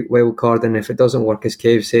that wild card, and if it doesn't work, as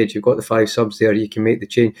Kev said, you've got the 5 subs there, you can make the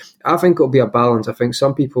change. I think it'll be a balance. I think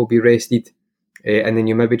some people will be rested, and then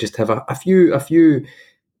you maybe just have a few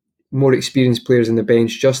more experienced players in the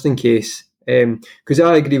bench just in case. Because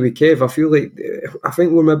I agree with Kev. I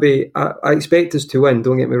think we're maybe. I expect us to win.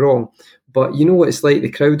 Don't get me wrong, but you know what it's like. The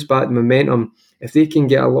crowd's back, the momentum. If they can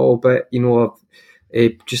get a little bit,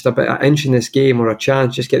 just a bit of inch in this game or a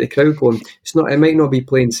chance, just get the crowd going. It might not be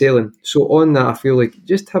plain sailing. So on that, I feel like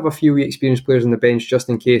just have a few experienced players on the bench just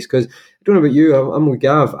in case. Because I don't know about you, I'm with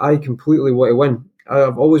Gav. I completely want to win.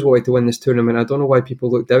 I've always wanted to win this tournament. I don't know why people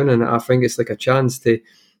look down on it. I think it's like a chance to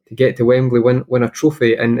get to Wembley, win a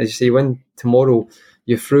trophy, and as you say, win tomorrow,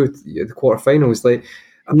 you're through the quarterfinals. Like,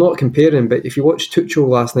 I'm not comparing, but if you watch Tuchel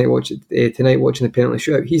last night, tonight watching the penalty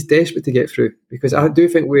shootout, he's desperate to get through, because I do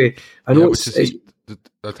think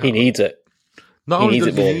he needs it. Not only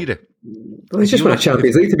does he need it, well, he's just won a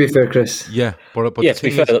Champions League, to be fair, Chris. Yeah, but yeah, to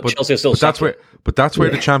be fair, Chelsea are still. But that's where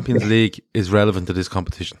the Champions League is relevant to this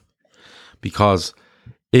competition, because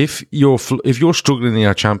if you're struggling in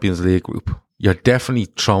your Champions League group, you're definitely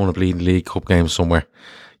throwing a bleeding League Cup game somewhere,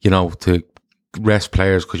 to rest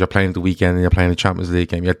players because you're playing the weekend and you're playing the Champions League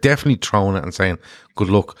game. You're definitely throwing it and saying, good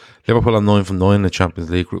luck. Liverpool are 9 from 9 in the Champions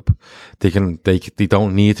League group. They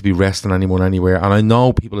don't need to be resting anyone anywhere. And I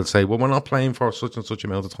know people that say, well, we're not playing for such and such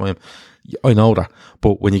amount of time. I know that.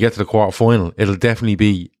 But when you get to the quarter final, it'll definitely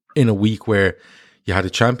be in a week where you had a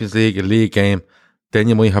Champions League, a league game, then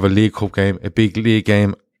you might have a League Cup game, a big league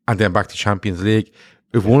game, and then back to Champions League.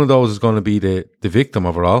 If one of those is going to be the victim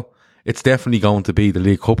of it all, it's definitely going to be the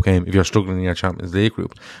League Cup game if you're struggling in your Champions League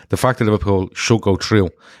group. The fact that Liverpool should go through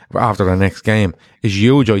after their next game is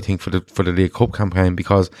huge, I think, for the League Cup campaign,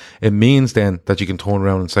 because it means then that you can turn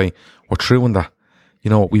around and say, we're through in that.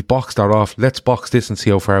 We boxed that off. Let's box this and see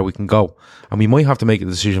how far we can go. And we might have to make a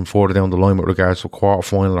decision further down the line with regards to a quarter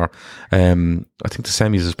final, or I think the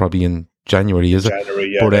semis is probably in January, is it?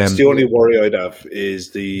 January, yeah. But, that's the only worry I'd have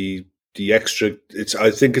is the extra. I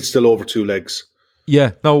think it's still over 2 legs.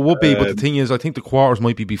 Yeah, no, it would be, but the thing is, I think the quarters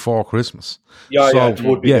might be before Christmas. Yeah, it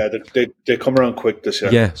would be. Yeah, they come around quick this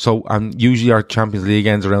year. Yeah, so usually our Champions League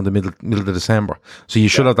ends around the middle of December, so you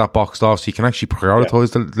should have that boxed off, so you can actually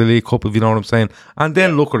prioritise the League Cup, if you know what I'm saying, and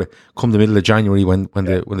then look at it come the middle of January when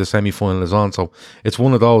the semi final is on. So it's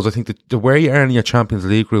one of those. I think the where you are in your Champions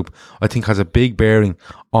League group, I think, has a big bearing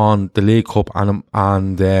on the League Cup and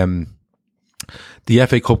the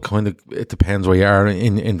FA Cup. Kind of, it depends where you are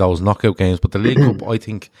in those knockout games, but the League Cup, I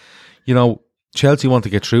think, Chelsea want to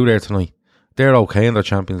get through there tonight. They're okay in their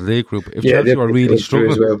Champions League group. If Chelsea were really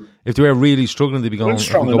struggling, if they were really struggling, they'd be going,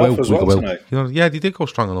 strong enough as well tonight. Yeah, they did go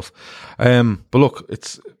strong enough. But look,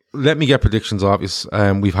 let me get predictions, obvious.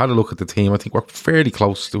 We've had a look at the team. I think we're fairly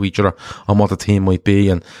close to each other on what the team might be,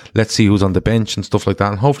 and let's see who's on the bench and stuff like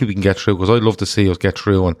that, and hopefully we can get through, because I'd love to see us get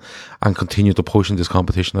through and continue to push in this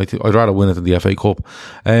competition. I'd rather win it than the FA Cup.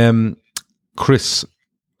 Chris,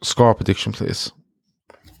 score prediction, please.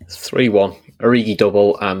 3-1, Origi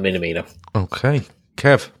double and Minamino. Okay.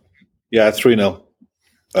 Kev? Yeah, 3-0.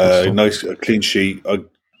 Nice, clean sheet.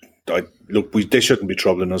 Look, they shouldn't be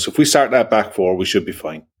troubling us. If we start that back 4, we should be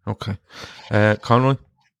fine. Okay. Conroy?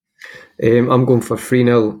 I'm going for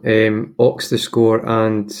 3-0. Ox to score,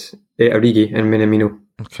 and Origi and Minamino.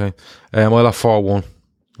 Okay. I'll have 4-1.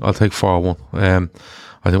 I'll take 4-1.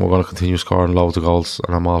 I think we're going to continue scoring loads of goals,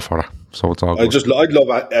 and I'm all for that. So it's all good. I'd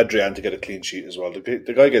love Adrian to get a clean sheet as well.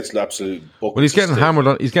 The guy gets absolute buckets. Well,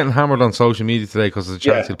 he's getting hammered on social media today because there's a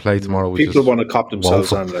chance he'll play tomorrow. People want to cop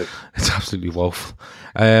themselves on, like. It's absolutely woeful.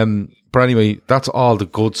 But anyway, that's all the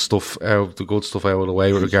good stuff out of the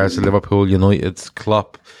way with regards to Liverpool, United,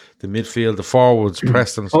 Klopp, the midfield, the forwards,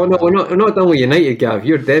 Preston. Oh no, we're not done with United, Gav.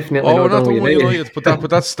 You're definitely not done with United. But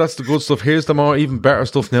that's the good stuff. Here's the more even better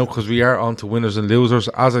stuff now, because we are on to winners and losers.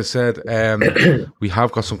 As I said, we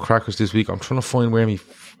have got some crackers this week. I'm trying to find where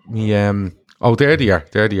oh, there they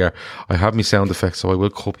are. I have me sound effects, so I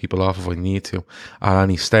will cut people off if I need to at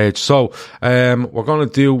any stage. So we're going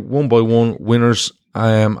to do one by one winners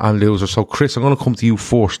and loser. So Chris, I'm going to come to you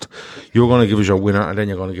first. You're going to give us your winner, and then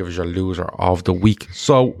you're going to give us your loser of the week.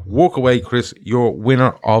 So walk away, Chris, your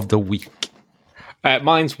winner of the week.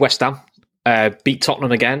 Mine's West Ham. Beat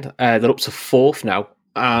Tottenham again. They're up to 4th now,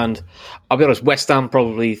 and I'll be honest, West Ham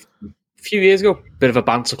probably a few years ago, bit of a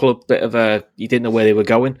banter club, you didn't know where they were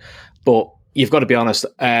going, but you've got to be honest,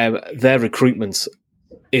 their recruitment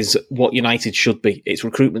is what United should be. It's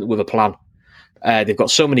recruitment with a plan. They've got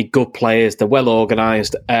so many good players. They're well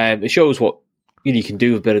organised. It shows what you can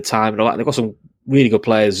do with a bit of time and all that. They've got some really good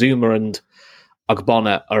players. Zuma and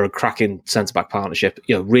Ogbonna are a cracking centre-back partnership.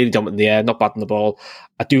 Really dominant in the air, not bad in the ball.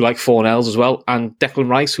 I do like Fornells as well. And Declan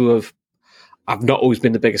Rice, who I've not always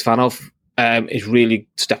been the biggest fan of, is really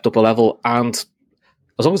stepped up a level. And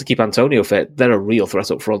as long as they keep Antonio fit, they're a real threat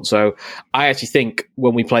up front. So I actually think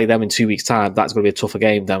when we play them in 2 weeks' time, that's going to be a tougher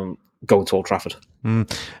game than going to Old Trafford.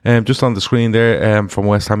 Just on the screen there, from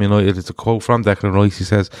West Ham United, it's a quote from Declan Rice. He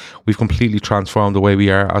says, "We've completely transformed the way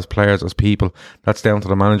we are as players, as people. That's down to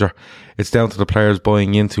the manager. It's down to the players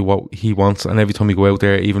buying into what he wants. And every time we go out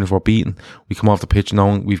there, even if we're beaten, we come off the pitch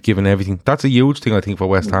knowing we've given everything." That's a huge thing, I think, for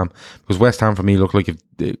West Ham, because West Ham for me looked like, if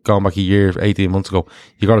gone back a year, 18 months ago,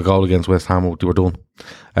 you got a goal against West Ham, they were done.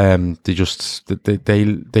 They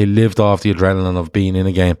lived off the adrenaline of being in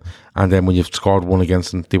a game, and then when you've scored one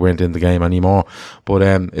against them, they weren't in the game anymore. But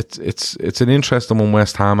it's an interesting one,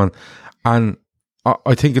 West Ham, and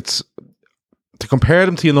I think it's, to compare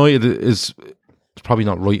them to United is probably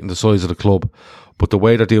not right in the size of the club, but the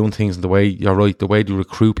way they're doing things and the way they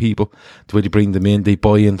recruit people, the way they bring them in, they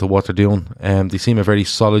buy into what they're doing. They seem a very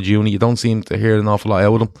solid unit. You don't seem to hear an awful lot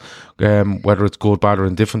out of them, whether it's good, bad or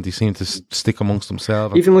indifferent. They seem to stick amongst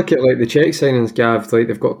themselves. Even look at the Czech signings, Gav.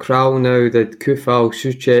 They've got Kral now, the Kufal,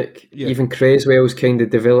 Souček, even Creswell's kind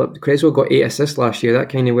of developed. Creswell got 8 assists last year. That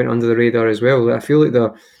kind of went under the radar as well. I feel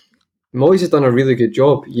like Moyes has done a really good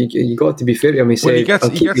job. You got to be fair to him. He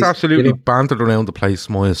gets absolutely bantered around the place,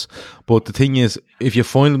 Moyes. But the thing is, if you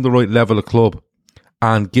find him the right level of club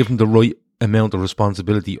and give him the right amount of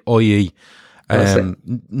responsibility, i.e.,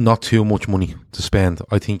 not too much money to spend,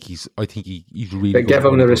 I think he's really. But give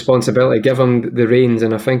him the responsibility, give him the reins,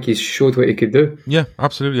 and I think he's showed what he could do. Yeah,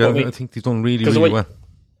 absolutely. I think he's done really well.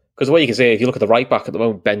 Because what you can say, if you look at the right back at the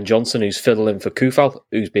moment, Ben Johnson, who's fiddling for Kufal,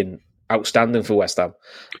 who's been outstanding for West Ham.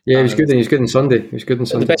 Yeah, he was good. He was good on Sunday.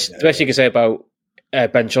 The best you can say about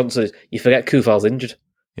Ben Johnson is you forget Kufal's injured.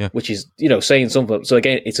 Yeah, which is saying something. So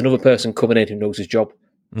again, it's another person coming in who knows his job,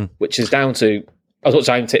 which is down to, as much as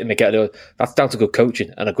I'm taking Mikel, that's down to good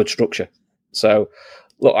coaching and a good structure. So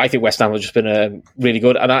look, I think West Ham have just been really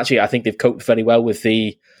good, and actually I think they've coped very well with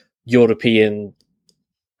the European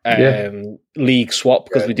league swap,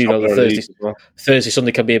 because we do know that Thursday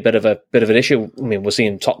Sunday can be a bit of an issue. I mean, we're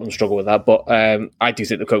seeing Tottenham struggle with that, but I do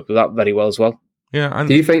think they cope with that very well as well. Yeah. And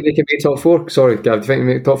do you think they can make top 4? Sorry, Gav, do you think they can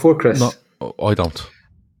make top 4, Chris? No, I don't.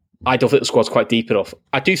 I don't think the squad's quite deep enough.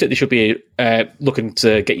 I do think they should be looking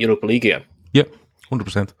to get Europa League again. Yeah,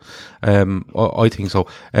 100%. I think so.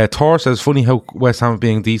 Thor says, funny how West Ham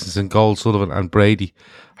being decent in goals, Sullivan and Brady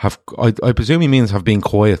have, I presume he means have been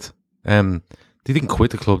quiet. They didn't quit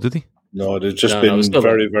the club, did they? No, they've just been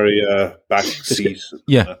very, very backseat.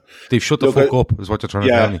 Yeah, they've shut the fuck up, is what you're trying to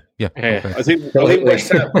tell me. Yeah. Okay. I think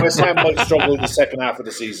West Ham might struggle in the second half of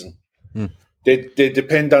the season. They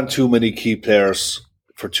depend on too many key players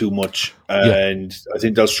for too much, and I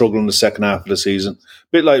think they'll struggle in the second half of the season.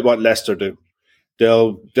 A bit like what Leicester do.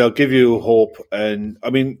 They'll give you hope, and I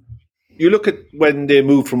mean, you look at when they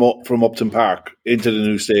moved from Upton Park into the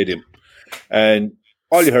new stadium, and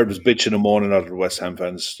all you heard was bitching and moaning out of the West Ham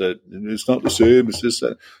fans that it's not the same. It's just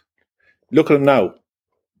look at them now.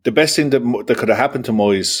 The best thing that could have happened to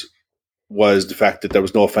Moyes was the fact that there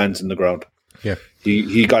was no fans in the ground. Yeah,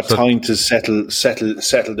 he got time to settle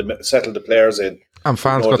the players in. And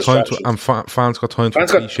fans got time to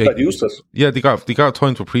appreciate. Got used to it. Yeah, they got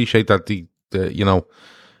time to appreciate that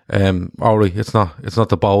all right, it's not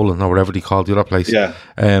the bowling or whatever they call the other place. Yeah.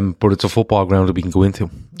 But it's a football ground that we can go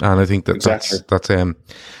into, and I think that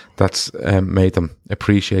that's made them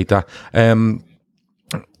appreciate that.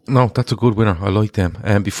 No, that's a good winner. I like them.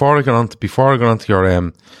 Before I get on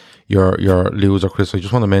to your loser, Chris, I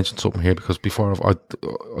just want to mention something here, because before I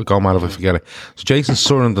go mad if I forget it. So Jason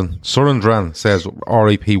Surendran says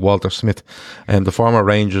R.I.P. Walter Smith, the former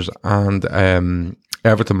Rangers and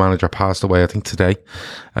Everton manager, passed away, I think today,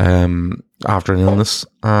 after an illness.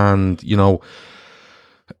 And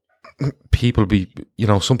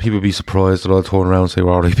some people be surprised that I'll turn around and say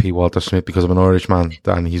R.I.P. Walter Smith, because I'm an Irishman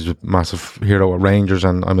and he's a massive hero at Rangers,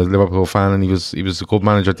 and I'm a Liverpool fan, and he was a good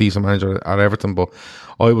manager, decent manager at Everton. But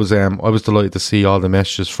I was delighted to see all the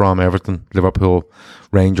messages from Everton, Liverpool,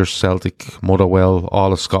 Rangers, Celtic, Motherwell,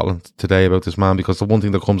 all of Scotland today about this man, because the one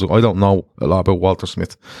thing that comes up, I don't know a lot about Walter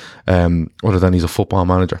Smith, other than he's a football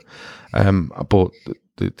manager, but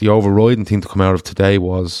the overriding thing to come out of today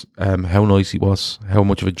was how nice he was, how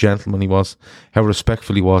much of a gentleman he was, how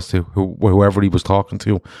respectful he was to whoever he was talking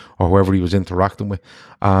to or whoever he was interacting with.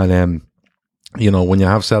 And when you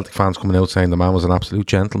have Celtic fans coming out saying the man was an absolute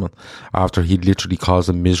gentleman after he'd literally caused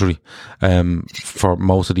them misery for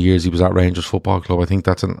most of the years he was at Rangers Football Club, I think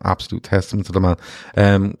that's an absolute testament to the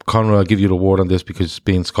man. Conrad, I'll give you the word on this, because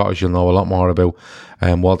being Scottish, you'll know a lot more about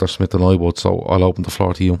Walter Smith than I would, so I'll open the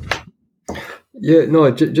floor to you. Yeah, no,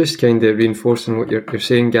 just kind of reinforcing what you're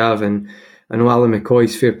saying, Gav. And I know Alan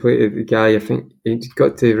McCoy's, fair play to the guy. I think you've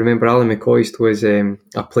got to remember Alan McCoy was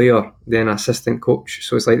a player, then assistant coach.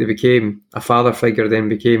 So it's like they became a father figure, then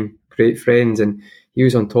became great friends. And he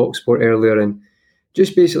was on TalkSport earlier and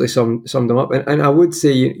just basically summed them up. And I would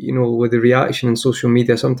say, with the reaction on social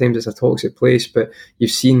media, sometimes it's a toxic place, but you've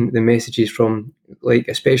seen the messages from, like,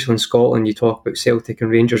 especially in Scotland, you talk about Celtic and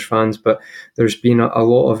Rangers fans, but there's been a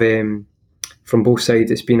lot of... from both sides,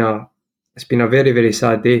 it's been a very, very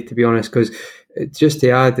sad day, to be honest, because just to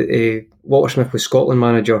add, Walter Smith was Scotland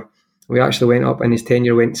manager. We actually went up in his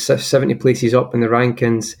tenure, went 70 places up in the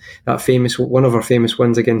rankings. One of our famous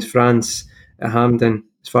wins against France at Hampden,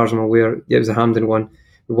 as far as I'm aware, it was a Hampden one.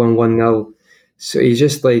 We won 1-0. So he's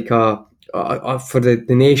just like for the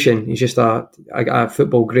nation, he's just a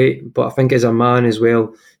football great. But I think as a man as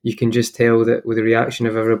well, you can just tell that with the reaction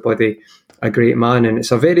of everybody, a great man. And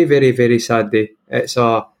it's a very, very, very sad day. It's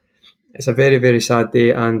a very, very sad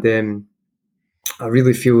day, and I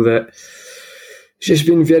really feel that it's just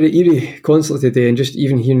been very eerie constantly today. And just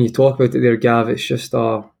even hearing you talk about it there, Gav, it's just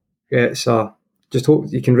just hope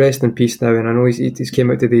you can rest in peace now. And I know he's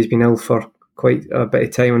came out today, he's been ill for quite a bit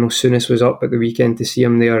of time. I know Souness was up at the weekend to see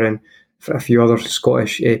him there, and a few other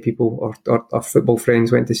Scottish people or football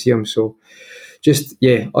friends went to see him. So just,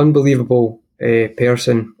 unbelievable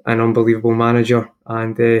person and unbelievable manager.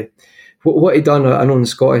 And what he done, I know on the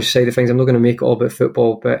Scottish side of things, I'm not going to make it all about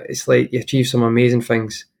football, but it's like he achieved some amazing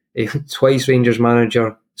things. Twice Rangers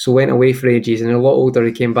manager, so went away for ages, and a lot older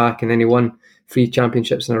he came back, and then he won 3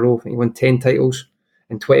 championships in a row. He won 10 titles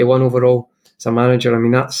and 21 overall as a manager. I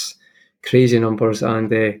mean, that's crazy numbers.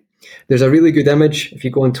 And there's a really good image if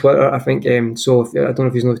you go on Twitter, I think. I don't know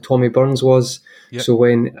if you know who Tommy Burns was. Yep. So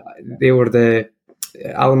when they were the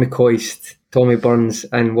Alan McCoy, Tommy Burns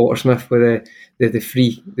and Walter Smith were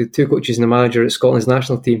the 2 coaches and the manager at Scotland's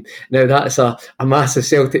national team. Now that's a massive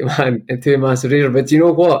Celtic man and 2 massive Rangers. But do you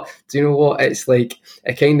know what? It's like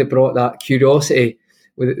it kind of brought that curiosity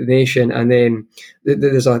with the nation. And then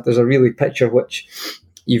there's a really picture which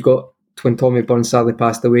you've got when Tommy Burns sadly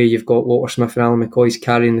passed away. You've got Walter Smith and Alan McCoy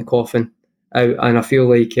carrying the coffin out, and I feel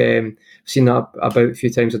like I've seen that about a few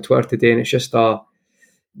times on Twitter today, and it's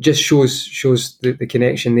just shows the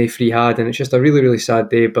connection they 3 had, and it's just a really, really sad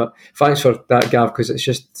day. But thanks for that, Gav, because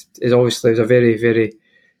it's obviously a very, very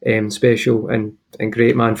special and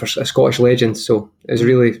great man, for a Scottish legend. So it's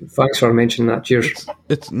really, thanks for mentioning that. Cheers.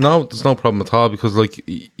 There's no problem at all, because like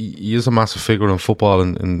he is a massive figure in football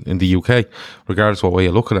in the UK, regardless of what way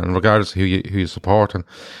you look at it, and regardless of who you support. And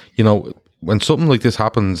when something like this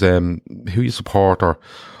happens, who you support or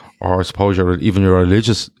I suppose even your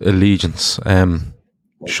religious allegiance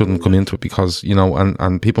shouldn't come into it, because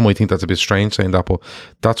and people might think that's a bit strange saying that, but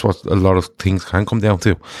that's what a lot of things can come down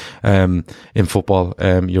to in football,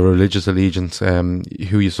 your religious allegiance,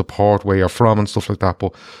 who you support, where you're from and stuff like that.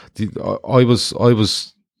 But I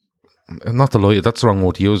was not delighted, that's the wrong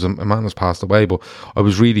word to use, a man has passed away, but I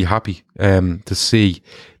was really happy to see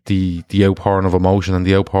the outpouring of emotion and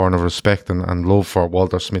the outpouring of respect and love for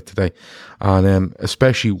Walter Smith today, and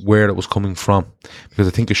especially where it was coming from, because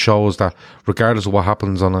I think it shows that regardless of what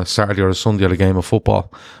happens on a Saturday or a Sunday at a game of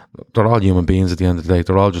football, they're all human beings at the end of the day.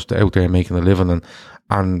 They're all just out there making a living,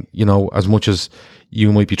 and you know, as much as you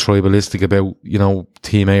might be tribalistic about, you know,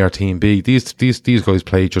 team A or team B, these guys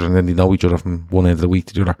play each other and then they know each other from one end of the week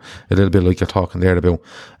to the other. A little bit like you're talking there about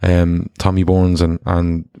Tommy Burns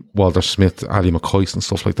and Walter Smith, Ali McCoist and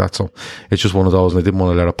stuff like that. So it's just one of those, and I didn't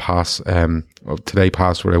want to let it pass today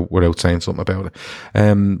pass without saying something about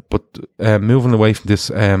it. But moving away from this,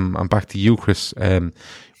 and back to you, Chris,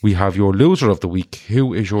 we have your loser of the week.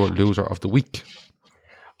 Who is your loser of the week?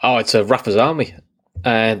 Oh, it's a Rafa's Army,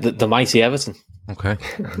 the mighty Everton. Okay,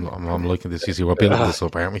 I'm liking this. We're building this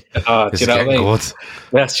up, aren't we? This is getting good.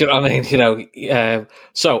 Yes, you know what I mean? You know,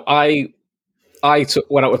 so I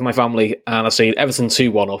went out with my family and I seen Everton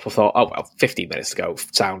 2-1 up. I thought, oh, well, 15 minutes to go,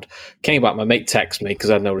 sound. Came back, my mate texted me because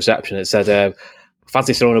I had no reception. It said,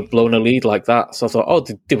 fancy blowing a lead like that. So I thought, oh,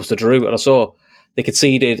 they must have drew. And I saw they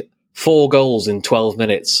conceded 4 goals in 12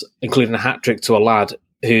 minutes, including a hat-trick to a lad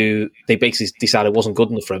who they basically decided wasn't good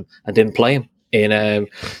enough for him and didn't play him. In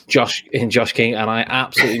Josh King, and I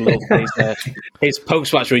absolutely love his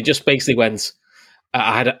post match where he just basically went,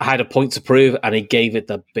 I had a point to prove, and he gave it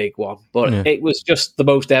the big one. But it was just the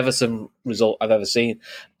most Everton result I've ever seen,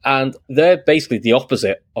 and they're basically the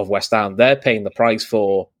opposite of West Ham. They're paying the price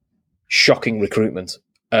for shocking recruitment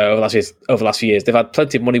over the last few years. They've had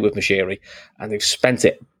plenty of money with Mashiri, and they've spent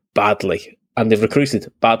it badly, and they've recruited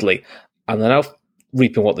badly, and they're now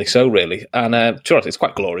reaping what they sow, really. And it's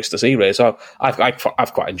quite glorious to see, really. So I've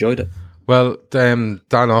quite enjoyed it. Well, Dan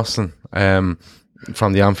Austin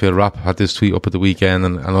from the Anfield Wrap had this tweet up at the weekend,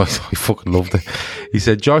 and I fucking loved it. He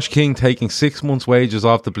said, Josh King taking 6 months' wages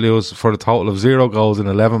off the Blues for a total of 0 goals in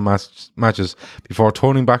 11 matches before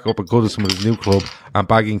turning back up at Goodison with his new club and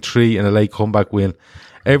bagging 3 in a late comeback win.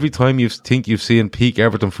 Every time you think you've seen peak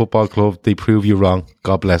Everton Football Club, they prove you wrong.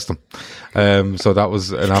 God bless them. So that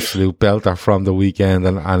was an absolute belter from the weekend,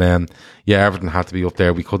 and Everton had to be up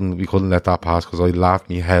there. We couldn't let that pass because I laughed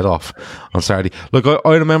my head off on Saturday. Look,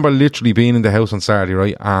 I remember literally being in the house on Saturday,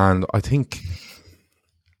 right, and I think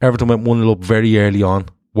Everton went 1-0 up very early on.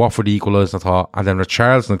 Watford equalised, I thought, and then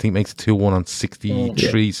Richarlison, I think, makes it 2-1 on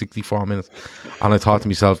 64 minutes. And I thought to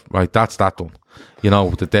myself, right, that's that done. You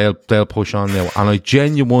know, that they'll push on now. And I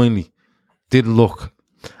genuinely did look,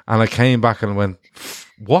 and I came back and went,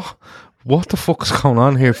 what the fuck is going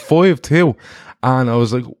on here? 5-2. And I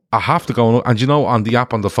was like, I have to go. And you know, on the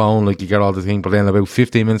app on the phone, like, you get all the things, but then about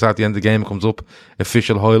 15 minutes at the end of the game, it comes up,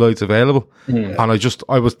 official highlights available. And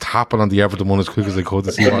I was tapping on the Everton one as quick as I could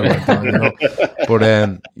to see what went on, you know. But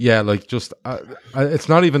it's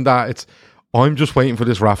not even that. It's, I'm just waiting for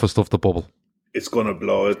this Rafa stuff to bubble. It's gonna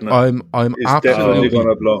blow, isn't it? It's definitely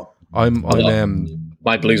gonna blow.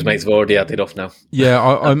 My Blues mates have already had it off now. Yeah,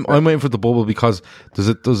 I'm waiting for the bubble because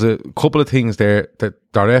there's a couple of things there that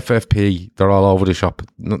their FFP, they're all over the shop.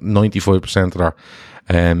 95% of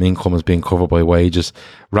their income is being covered by wages.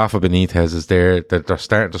 Rafa Benitez is there. They're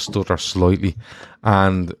starting to stutter slightly,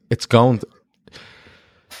 and it's going.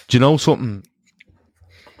 Do you know something?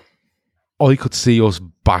 I could see us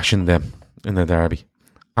bashing them in the derby.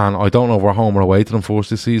 And I don't know if we're home or away to them first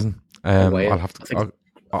this season. I'll have to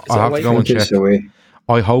go and check.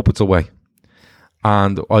 I hope it's away.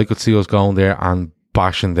 And I could see us going there and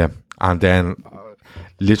bashing them, and then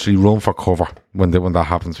literally run for cover when that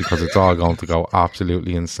happens, because it's all going to go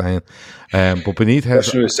absolutely insane. But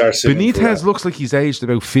Benitez looks like he's aged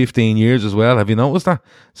about 15 years as well. Have you noticed that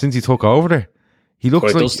since he took over there? He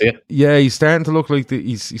looks he's starting to look like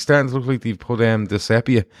he's starting to look like they've put the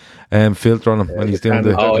sepia filter on him when he's doing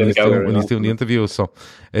the interviews. So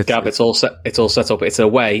it's all set up. It's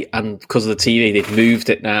away, and because of the TV, they've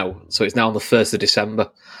moved it now, so it's now on the 1st of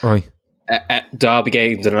December. Right. Derby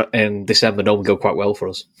games in December normally go quite well for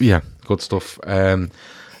us. Yeah, good stuff.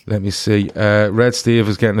 Let me see. Red Steve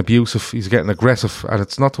is getting abusive. He's getting aggressive, and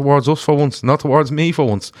it's not towards us for once, not towards me for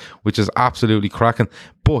once, which is absolutely cracking.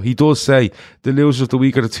 But he does say the losers of the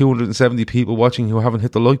week are the 270 people watching who haven't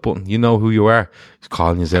hit the like button. You know who you are. He's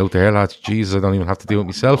calling you out there, lads. Jesus, I don't even have to do it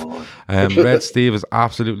myself. Red Steve is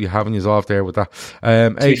absolutely having you off there with that.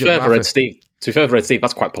 To be fair for Red Steve,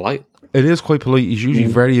 that's quite polite. It is quite polite. He's usually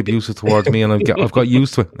very abusive towards me, and I've got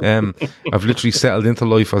used to it. I've literally settled into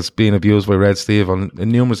life as being abused by Red Steve on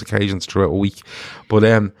numerous occasions throughout a week.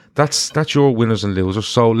 But that's your winners and losers.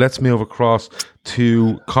 So let's move across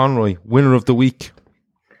to Conroy, winner of the week.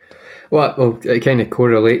 Well, it kind of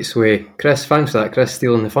correlates with Chris. Thanks for that, Chris,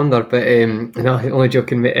 stealing the thunder. But no, only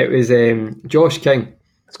joking, mate. It was Josh King.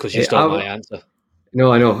 It's because you stole my answer.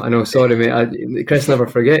 No, I know. Sorry, mate. Chris never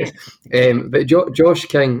forgets. But Josh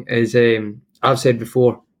King is, I've said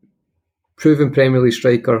before, proven Premier League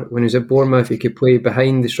striker. When he was at Bournemouth, he could play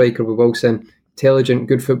behind the striker with Wilson, intelligent,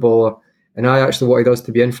 good footballer. And I actually wanted us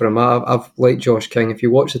to be in for him. I've liked Josh King. If you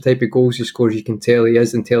watch the type of goals he scores, you can tell he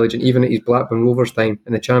is intelligent, even at his Blackburn Rovers time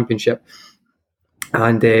in the Championship.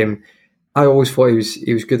 And I always thought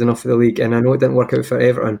he was good enough for the league. And I know it didn't work out for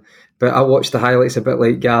Everton, but I watched the highlights a bit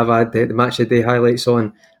like Gav had the match of the day highlights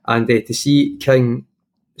on. And to see King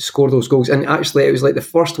score those goals, and actually it was like the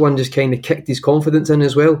first one just kind of kicked his confidence in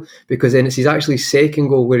as well, because then it's his actually second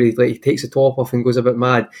goal where he takes the top off and goes a bit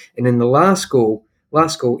mad. And in the last goal,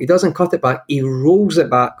 he doesn't cut it back, he rolls it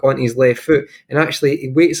back on his left foot, and actually he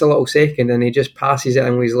waits a little second and he just passes it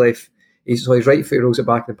in with his left. His right foot rolls it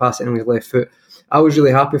back and passes it in with his left foot. I was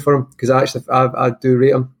really happy for him because I do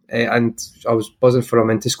rate him, and I was buzzing for him.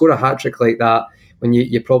 And to score a hat-trick like that, when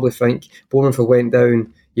you probably think Bournemouth went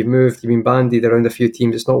down, you've moved, you've been bandied around a few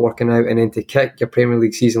teams, it's not working out, and then to kick your Premier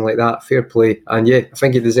League season like that, fair play. And yeah, I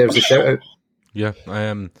think he deserves a shout out. Yeah,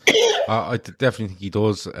 I definitely think he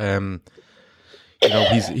does.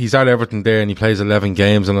 He's at Everton there, and he plays 11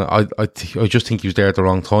 games, and I just think he was there at the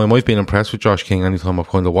wrong time. I've been impressed with Josh King anytime I've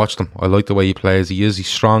kind of watched him. I like the way he plays. He's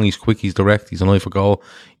strong, he's quick, he's direct, he's an eye for goal.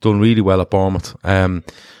 He's done really well at Bournemouth.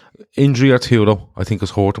 Injury or two though, I think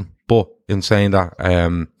has hurt him. But in saying that,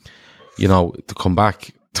 to come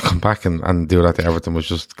back and do that to Everton was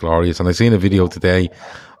just glorious. And I seen a video today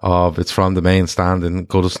of, it's from the main stand in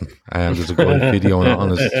Goodison, and there's a good video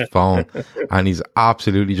on his phone, and he's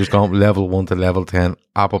absolutely just gone level 1 to level 10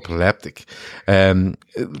 apoplectic. It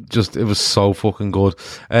was so fucking good.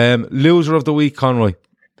 Loser of the week, Conroy.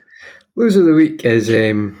 Loser of the week is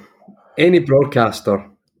any broadcaster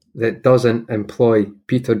that doesn't employ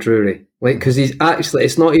Peter Drury. Because he's actually,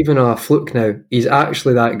 it's not even a fluke now. He's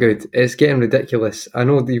actually that good. It's getting ridiculous. I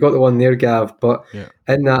know you got the one there, Gav, but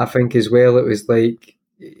in that, I think as well, it was like,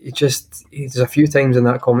 there's a few times in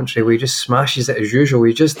that commentary where he just smashes it as usual.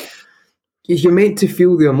 You're meant to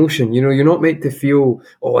feel the emotion. You're not meant to feel,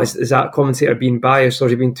 is that commentator being biased or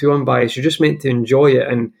is he being too unbiased? You're just meant to enjoy it.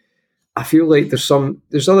 And I feel like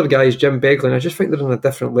there's other guys, Jim Beglin, I just think they're on a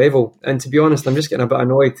different level. And to be honest, I'm just getting a bit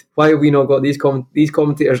annoyed. Why have we not got these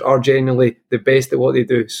commentators are genuinely the best at what they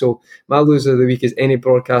do? So my loser of the week is any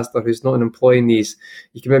broadcaster who's not employing these.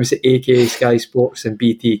 You can maybe say AKA Sky Sports and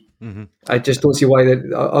BT. Mm-hmm. I just don't see why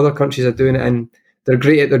other countries are doing it, and they're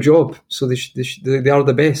great at their job. So they are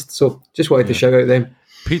the best. So just wanted to shout out them.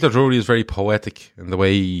 Peter Drury is very poetic in the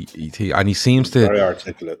way he seems to very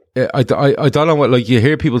articulate. I don't know what, like, you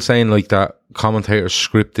hear people saying like that commentators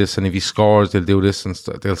script this, and if he scores they'll do this and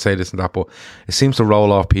they'll say this and that, but it seems to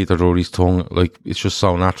roll off Peter Drury's tongue like it's just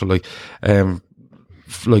so natural.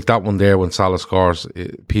 Like that one there when Salah scores,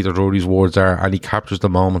 Peter Drury's words are, and he captures the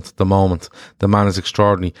moment. The man is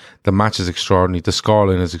extraordinary. The match is extraordinary. The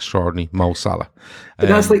scoreline is extraordinary. Mo Salah. But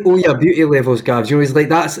that's like, beauty levels, Gavs. He's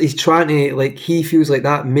like, he's trying to, like, he feels like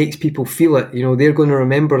that makes people feel it. They're going to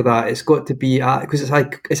remember that. It's got to be, because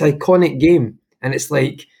it's iconic game. And it's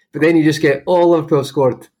like, but then you just get, Liverpool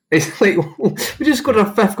scored. It's like, we just scored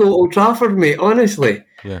a fifth goal at Old Trafford, mate, honestly.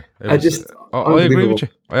 Yeah. I agree with you.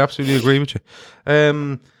 I absolutely agree with you.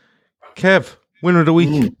 Kev, winner of the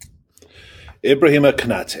week. Ibrahim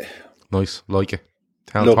Konate. Nice, like it.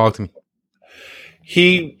 Talk to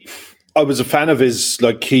me. I was a fan of his,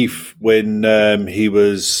 like Keith, when he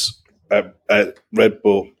was at Red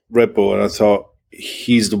Bull, and I thought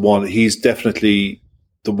he's the one. He's definitely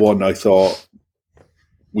the one I thought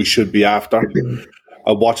we should be after.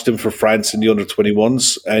 I watched him for France in the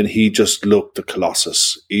under-21s, and he just looked a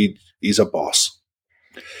colossus. He's a boss.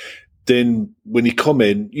 Then when he come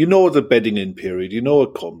in, the bedding in period,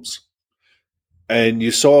 it comes. And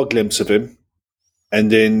you saw a glimpse of him,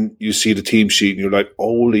 and then you see the team sheet, and you're like,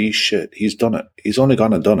 holy shit, he's done it. He's only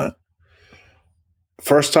gone and done it.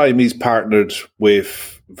 First time he's partnered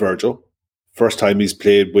with Virgil. First time he's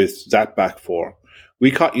played with that back four. We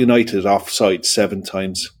caught United offside 7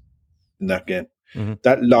 times in that game. Mm-hmm.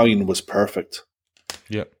 That line was perfect.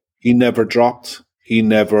 Yeah. He never dropped. He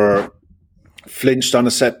never flinched on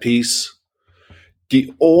a set piece.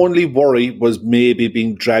 The only worry was maybe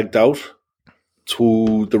being dragged out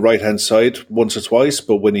to the right-hand side once or twice,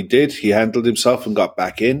 but when he did, he handled himself and got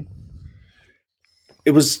back in.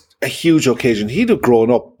 It was a huge occasion. He'd have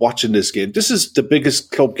grown up watching this game. This is the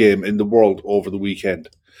biggest club game in the world over the weekend.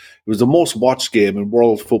 It was the most watched game in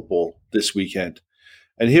world football this weekend.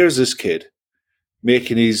 And here's this kid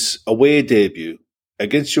making his away debut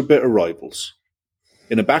against your bitter rivals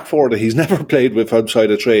in a back four that he's never played with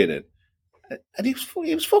outside of training. And he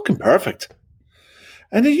was fucking perfect.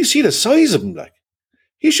 And then you see the size of him, like,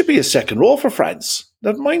 he should be a second row for France.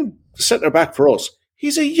 Never mind the centre back for us.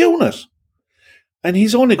 He's a unit. And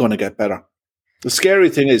he's only going to get better. The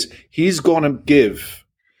scary thing is he's going to give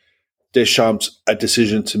Deschamps a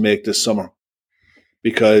decision to make this summer,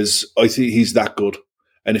 because I think he's that good.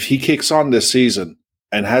 And if he kicks on this season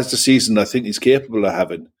and has the season I think he's capable of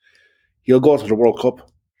having, he'll go to the World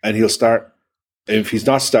Cup and he'll start. And if he's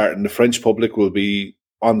not starting, the French public will be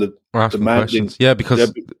on the demanding. Yeah,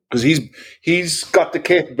 because he's got the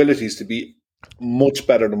capabilities to be much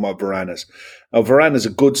better than what Varane is. Now, Varane is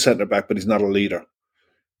a good centre back, but he's not a leader.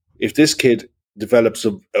 If this kid develops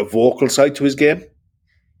a vocal side to his game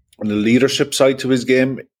and a leadership side to his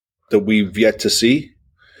game that we've yet to see,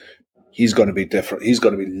 he's going to be different. He's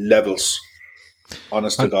going to be levels.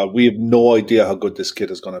 Honest to God, we have no idea how good this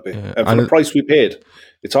kid is going to be. Yeah. And for the price we paid,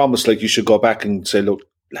 it's almost like you should go back and say, look,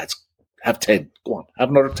 let's have 10. Go on, have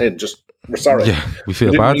another 10. Just, we're sorry. Yeah, we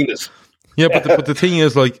feel bad. Yeah, but the thing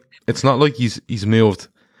is, like, it's not like he's moved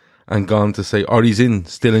and gone to say, or he's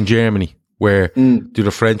still in Germany, where do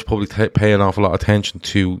the French public pay an awful lot of attention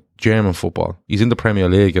to German football. He's in the Premier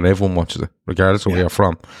League and everyone watches it, regardless of where you're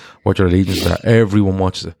from, what your allegiance is. Everyone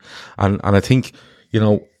watches it. And I think,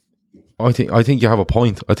 I think you have a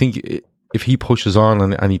point. I think if he pushes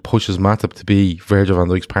on and he pushes Matip to be Virgil van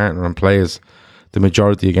Dijk's partner and plays the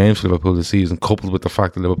majority of games for Liverpool this season, coupled with the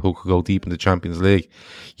fact that Liverpool could go deep in the Champions League,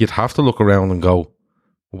 you'd have to look around and go,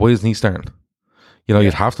 why isn't he starting?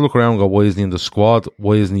 You'd have to look around and go, why isn't he in the squad?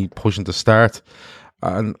 Why isn't he pushing to start?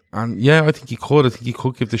 And yeah, I think he could. I think he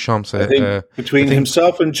could give Deschamps between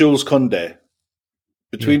himself and Jules Koundé,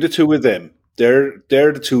 between the two of them, they're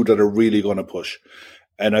the two that are really going to push.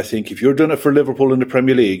 And I think if you're doing it for Liverpool in the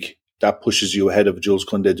Premier League, that pushes you ahead of Jules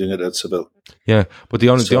Koundé doing it at Seville. Yeah, but the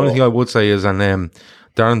only thing I would say is, and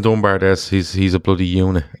Darren Dunbar, he's a bloody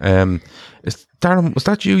unit. Darren, was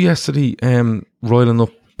that you yesterday roiling up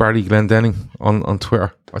Barry Glendenning on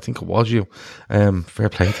Twitter? I think it was you. Fair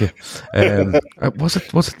play to you. Was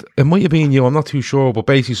it? It might have been you. I'm not too sure. But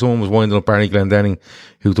basically, someone was winding up Barry Glendenning,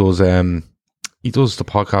 who does he does the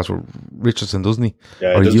podcast with Richardson, doesn't he?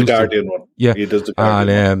 Yeah, he does the Guardian one. Yeah, he does the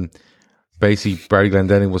Guardian one. Basically, Barry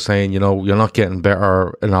Glendenning was saying, you're not getting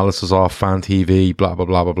better analysis off fan TV, blah blah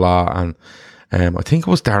blah blah blah, and I think it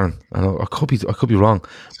was Darren, and I could be wrong,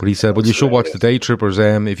 but he said, well, you should watch the Daytippers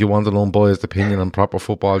if you want an unbiased opinion on proper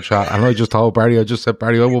football chat. And I just told Barry, I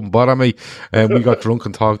wouldn't bother me. We got drunk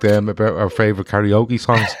and talked about our favourite karaoke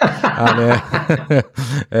songs. And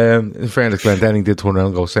in fairness, Glendenning did turn around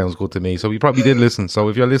and go, sounds good to me. So he probably did listen. So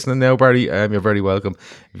if you're listening now, Barry, you're very welcome.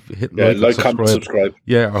 Hit like, comment, subscribe.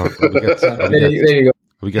 Yeah, there you go.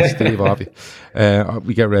 We get Steve off you.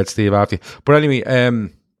 We get Red Steve off you. But anyway,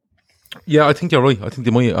 yeah, I think you're right. I think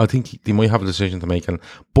they might have a decision to make.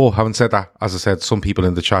 But having said that, as I said, some people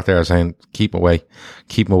in the chat there are saying keep him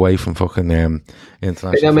away from fucking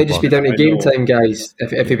international. That might just be down to game time, guys.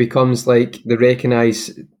 If he becomes like the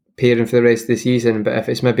recognised pairing for the rest of the season, but if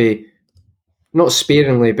it's maybe not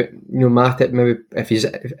sparingly, but Matip, maybe if he's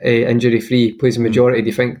injury free, plays a majority, do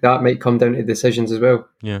you think that might come down to decisions as well?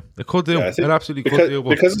 Yeah, it could do. It absolutely could do.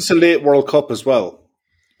 Because it's a late World Cup as well.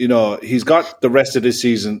 He's got the rest of this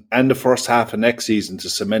season and the first half of next season to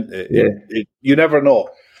cement it. Yeah. You never know.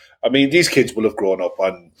 I mean, these kids will have grown up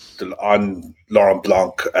on Laurent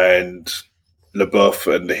Blanc and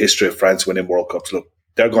Leboeuf and the history of France winning World Cups. Look,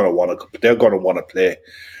 they're going to want to play.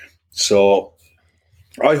 So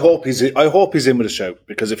I hope he's in with a shout,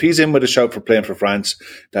 because if he's in with a shout for playing for France,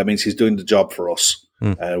 that means he's doing the job for us.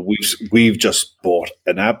 We've just bought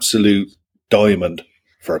an absolute diamond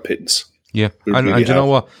for a pittance. Yeah, and you know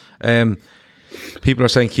what? People are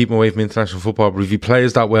saying keep him away from international football, but if he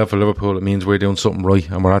plays that well for Liverpool, it means we're doing something right,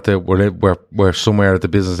 and we're somewhere at the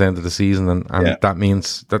business end of the season, and that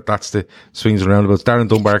means that's the swings and roundabouts. Darren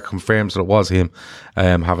Dunbar confirms that it was him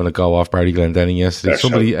having a go off Barry Glendenning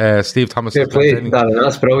yesterday. Steve Thomas. That's brilliant,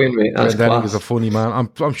 mate. That's Glendenning is a funny man.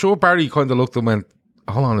 I'm sure Barry kind of looked and went,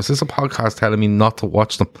 hold on, is this a podcast telling me not to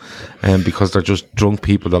watch them because they're just drunk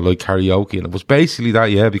people that like karaoke? And it was basically that,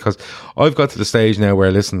 yeah, because I've got to the stage now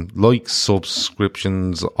where, listen, likes,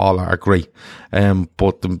 subscriptions, all are great,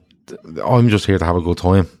 but I'm just here to have a good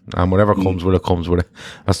time, and whatever comes with it.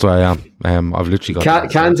 That's the way I am. I've literally got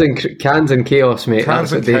cans and chaos, mate.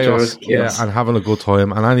 Cans and chaos, yeah, and having a good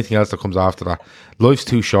time, and anything else that comes after that. Life's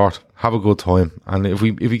too short. Have a good time, and if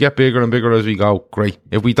we get bigger and bigger as we go, great.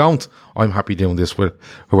 If we don't, I'm happy doing this with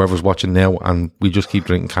whoever's watching now, and we just keep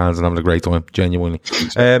drinking cans and having a great time. Genuinely,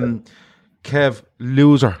 Kev,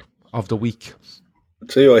 loser of the week. I'll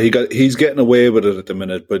tell you what, he's getting away with it at the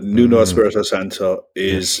minute, but Nuno Espirito Santo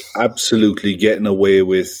is absolutely getting away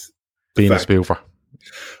with being a spoofer.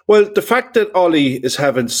 Well, the fact that Ollie is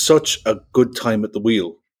having such a good time at the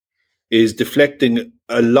wheel is deflecting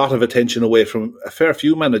a lot of attention away from a fair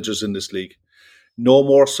few managers in this league. No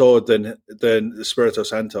more so than Espirito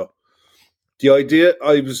Santo. The idea,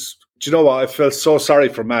 do you know what? I felt so sorry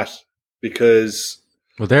for Matt because.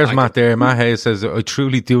 Well, there's Matt there. Matt Hayes says, I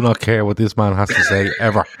truly do not care what this man has to say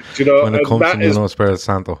ever when it comes to Nuno Espirito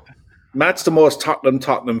Santo. Matt's the most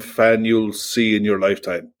Tottenham fan you'll see in your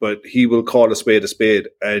lifetime, but he will call a spade,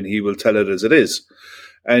 and he will tell it as it is.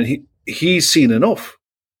 And he's seen enough.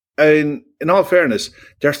 And in all fairness,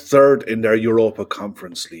 they're third in their Europa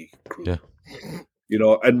Conference League group. Yeah. You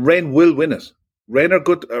know, and Rennes will win it. Rennes are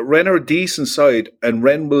good. Rennes are a decent side, and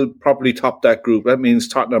Rennes will probably top that group. That means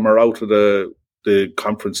Tottenham are out of the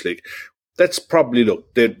Conference League. That's probably,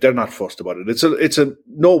 look, they're not fussed about it. It's a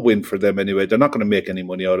no win for them anyway. They're not going to make any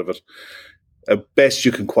money out of it. At best,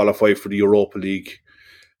 you can qualify for the Europa League,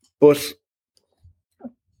 but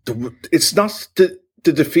it's not the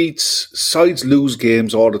defeats. Sides lose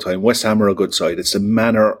games all the time. West Ham are a good side. It's the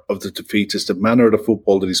manner of the defeats. It's the manner of the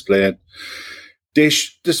football that he's playing.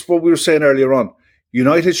 This is what we were saying earlier on.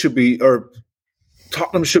 United should be, or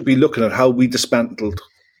Tottenham should be looking at how we dismantled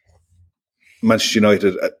Manchester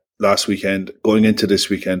United last weekend, going into this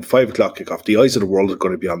weekend, 5:00 kickoff. The eyes of the world are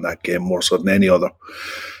going to be on that game more so than any other.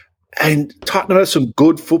 And Tottenham has some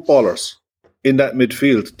good footballers in that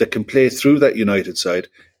midfield that can play through that United side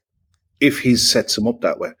if he sets them up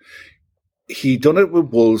that way. He done it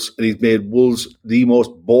with Wolves, and he's made Wolves the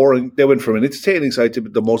most boring. They went from an entertaining side to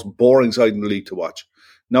the most boring side in the league to watch.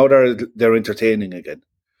 Now they're entertaining again.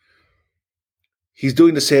 He's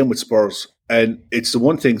doing the same with Spurs. And it's the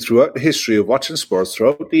one thing throughout the history of watching Spurs,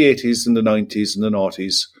 throughout the 80s and the 90s and the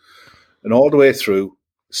noughties, and all the way through,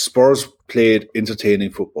 Spurs played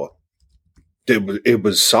entertaining football. It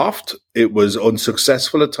was soft. It was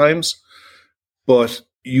unsuccessful at times. But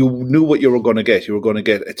you knew what you were going to get. You were going to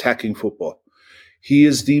get attacking football. He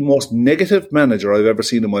is the most negative manager I've ever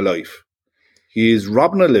seen in my life. He is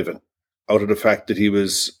robbing a living out of the fact that he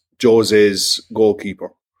was Jose's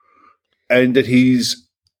goalkeeper. And that he's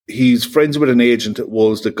friends with an agent at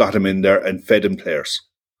Wolves that got him in there and fed him players.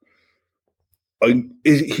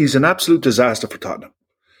 He's an absolute disaster for Tottenham.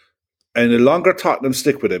 And the longer Tottenham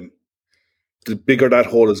stick with him, the bigger that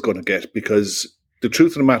hole is going to get, because the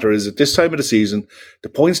truth of the matter is at this time of the season, the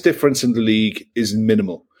points difference in the league is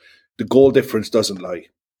minimal. The goal difference doesn't lie.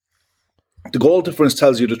 The goal difference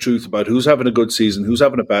tells you the truth about who's having a good season, who's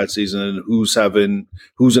having a bad season, and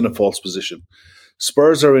who's in a false position.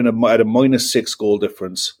 Spurs are at a -6 goal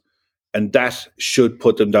difference, and that should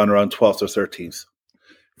put them down around 12th or 13th.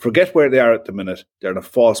 Forget where they are at the minute. They're in a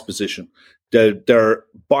false position. They're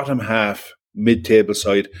bottom half, mid-table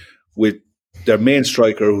side with their main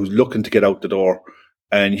striker who's looking to get out the door.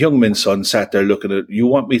 And Heung-Min Son sat there looking at, you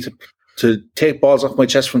want me to take balls off my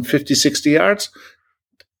chest from 50, 60 yards?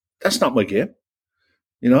 That's not my game.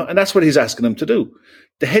 You know, and that's what he's asking them to do.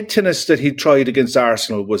 The head tennis that he tried against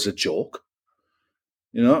Arsenal was a joke.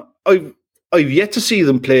 You know, I've yet to see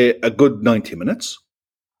them play a good 90 minutes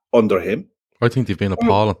under him. I think they've been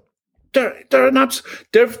appalling.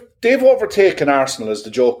 They've overtaken Arsenal as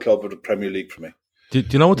the joke club of the Premier League for me. Do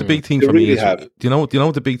you know what the big thing for me is? Do you know what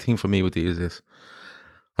the big thing for me with these is?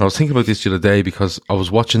 And I was thinking about this the other day because I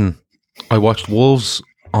watched Wolves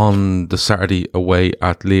on the Saturday away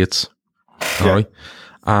at Leeds, right?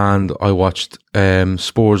 And I watched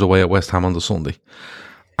Spurs away at West Ham on the Sunday.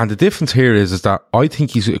 And the difference here is that I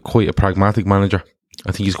think he's quite a pragmatic manager.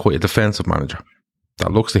 I think he's quite a defensive manager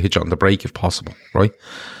that looks to hitch on the break if possible, right?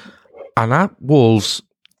 And at Wolves,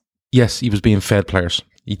 yes, he was being fed players.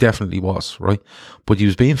 He definitely was, right? But he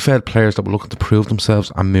was being fed players that were looking to prove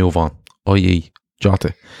themselves and move on, i.e.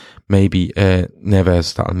 Jota, maybe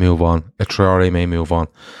Neves that'll move on, a Traore may move on.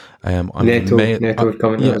 Neto would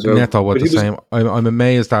come in as well. Neto was the same. I'm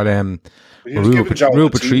amazed that was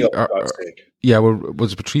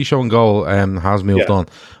Patricio in goal has moved on.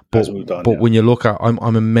 But when you look at,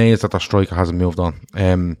 I'm amazed that that striker hasn't moved on.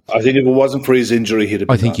 I think if it wasn't for his injury, he'd have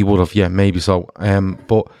been he would have, yeah, maybe so.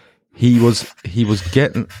 But he was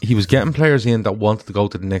getting players in that wanted to go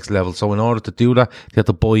to the next level. So in order to do that, they had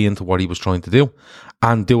to buy into what he was trying to do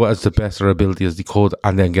and do it as the best of their ability as they could,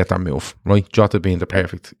 and then get that move, right? Jota being the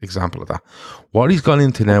perfect example of that. What he's gone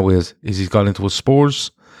into now is he's gone into a Spurs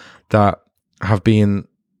that have been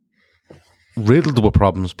riddled with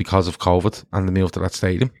problems because of COVID and the move to that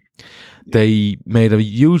stadium. They made a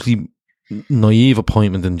hugely naive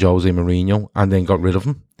appointment in Jose Mourinho and then got rid of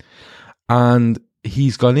him. And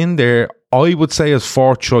he's gone in there, I would say, as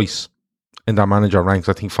fourth choice in that manager ranks.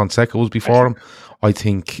 I think Fonseca was before him. I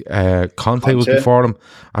think Conte was before him.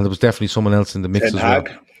 And there was definitely someone else in the mix as well.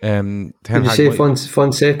 Did you say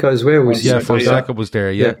Fonseca as well? Fonseca was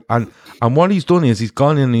there, yeah. And what he's done is he's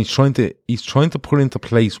gone in and he's trying to put into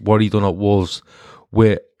place what he done at Wolves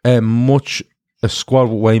with a squad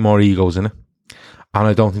with way more egos in it, and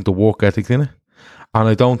I don't think the work ethic in it, and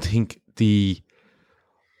I don't think the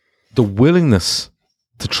willingness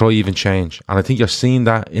to try even change. And I think you're seeing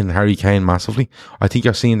that in Harry Kane massively. I think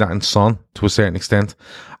you're seeing that in Son to a certain extent.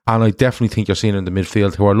 And I definitely think you're seeing it in the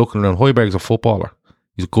midfield who are looking around. Højbjerg's a footballer.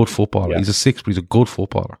 He's a good footballer. Yeah. He's a six, but he's a good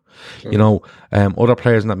footballer. You know, other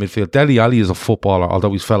players in that midfield. Dele Alli is a footballer,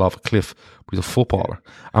 although he's fell off a cliff, but he's a footballer.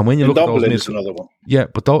 And when you look at those midfield, another one. Yeah,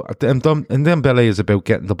 but and Dembele is about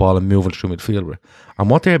getting the ball and moving through midfield. And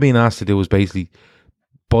what they're being asked to do is basically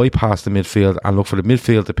bypass the midfield and look for the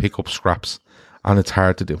midfield to pick up scraps. And it's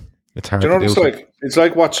hard to do. It's hard to do. It's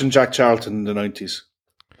like watching Jack Charlton in the 90s.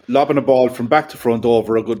 Lobbing a ball from back to front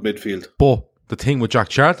over a good midfield. But the thing with Jack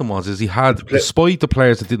Charlton is he had, despite the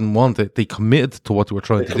players that didn't want it, they committed to what they were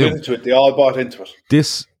trying to do. They committed to it. They all bought into it.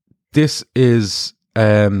 This is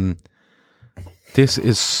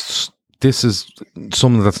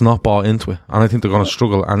something that's not bought into it, and I think they're going to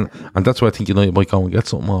struggle, and that's why I think United might go and get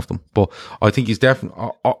something off them. But I think he's definitely.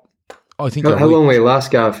 I think how long will he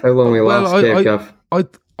last, Gav? How long will he last, Gav?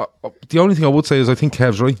 The only thing I would say is I think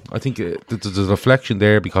Kev's right. I think there's a reflection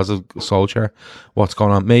there because of Solskjaer, what's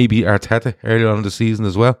going on. Maybe Arteta earlier on in the season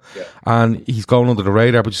as well, and he's going under the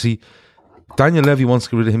radar. But you see, Daniel Levy wants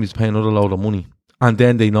to get rid of him. He's paying another load of money, and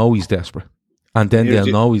then they know he's desperate, and then they'll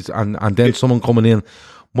know he's and then someone coming in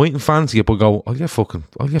mightn't fancy it, but go, I'll get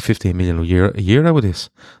 15 million a year out of this.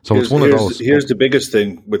 So it's one of those. Here's the biggest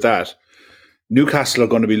thing with that. Newcastle are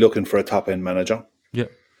going to be looking for a top-end manager. Yeah.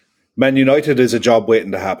 Man United is a job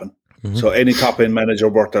waiting to happen. Mm-hmm. So any top-end manager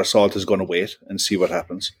worth their salt is going to wait and see what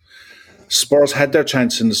happens. Spurs had their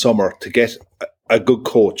chance in the summer to get a good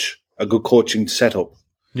coach, a good coaching setup.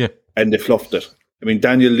 Yeah. And they fluffed it. I mean,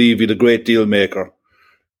 Daniel Levy, the great deal maker,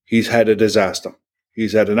 he's had a disaster.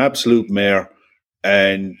 He's had an absolute mare.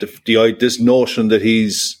 And this notion that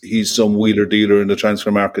he's some wheeler dealer in the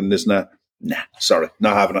transfer market and this and that, sorry,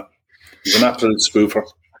 not having it. He's an absolute spoofer.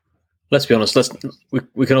 Let's be honest.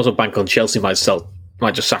 We can also bank on Chelsea might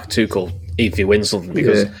just sack Tuchel if he wins something,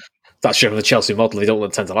 because that's showing the Chelsea model. They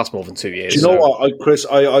don't tend to last more than 2 years. Do you know what, Chris?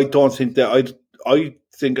 I don't think that. I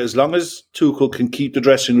think as long as Tuchel can keep the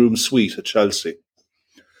dressing room sweet at Chelsea,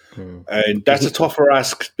 and that's a tougher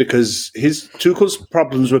ask because Tuchel's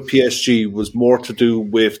problems with PSG was more to do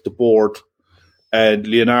with the board and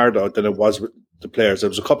Leonardo than it was with the players. There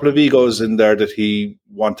was a couple of egos in there that he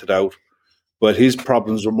wanted out. But his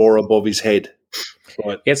problems were more above his head.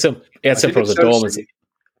 He had some problems at Dortmund.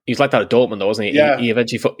 He was like that at Dortmund, though, wasn't he? Yeah. He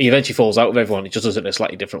eventually falls out with everyone. He just does it in a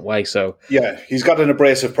slightly different way. So yeah, he's got an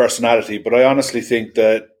abrasive personality. But I honestly think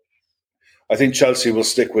Chelsea will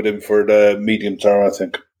stick with him for the medium term. I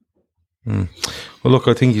think. Well, look,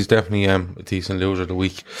 I think he's definitely a decent loser of the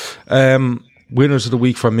week. Winners of the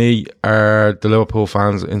week for me are the Liverpool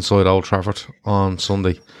fans inside Old Trafford on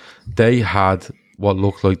Sunday. They had what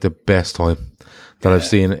looked like the best time that I've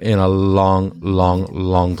seen in a long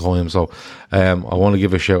time. So I want to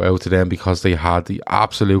give a shout out to them because they had the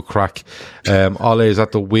absolute crack. Ole's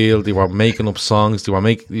at the wheel. They were making up songs. They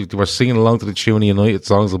were singing along to the tune of United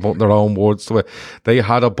songs and putting their own words to it. They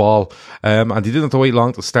had a ball, and they didn't have to wait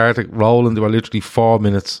long to start it rolling. They were literally 4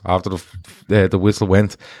 minutes after the whistle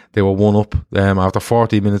went. They were 1 up. After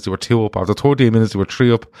 40 minutes, they were 2 up. After 30 minutes, they were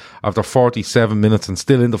 3 up. After 47 minutes, and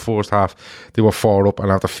still in the first half, they were 4 up.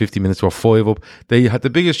 And after 50 minutes, they were 5 up. They had the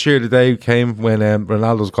biggest cheer of the day came when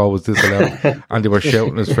Ronaldo's goal was disallowed, and they were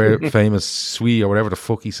shouting his famous "Sui" or whatever the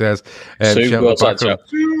fuck he says. So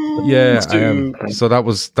that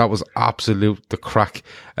was absolute the crack.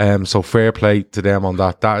 So fair play to them on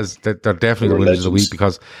that. They're definitely the winners of the week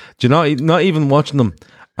because do you know, not even watching them.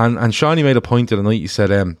 And Shawnee made a point of the night. He said,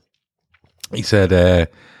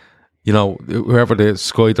 you know, whoever the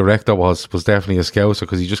Sky director was definitely a scouser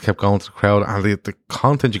because he just kept going to the crowd and the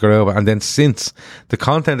content you got over. And then the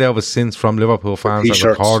content out of it since from Liverpool fans that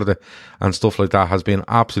recorded it and stuff like that has been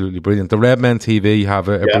absolutely brilliant. The Redmen TV have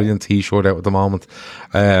a brilliant T-shirt out at the moment,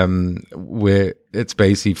 where it's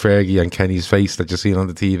basically Fergie and Kenny's face that you're seeing on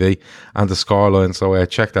the TV and the scoreline. So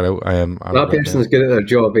check that out. That person's good at their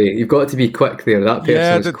job. You've got to be quick there. That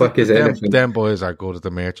person is quick as anything. Them boys are good at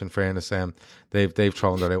the merch. In fairness, they've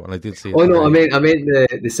thrown that out, and I did see it. Oh no, I meant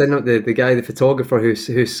the guy, the photographer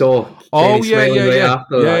who saw. Oh yeah.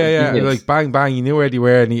 Like bang bang, he knew where they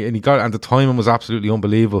were, and he got it, and the timing was absolutely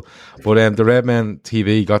unbelievable. But the Redmen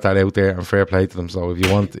TV got that out there, and fair play to them. So if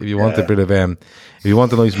you want a bit of if you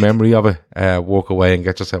want a nice memory of it, walk away and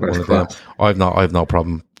get yourself one of them. I've no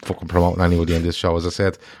problem fucking promoting anybody on this show. As I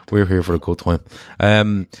said, we're here for a good time.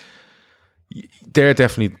 They're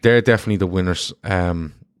definitely the winners.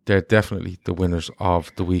 they're definitely the winners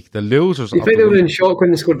of the week. The losers. Do you think they were in shock when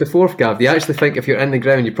they scored the fourth, Gav? Do you actually think if you're in the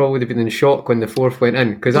ground, you probably would have been in shock when the fourth went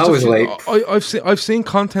in? Because I was like, I've seen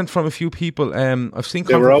content from a few people. I've seen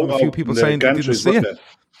content from a few people saying they didn't see it.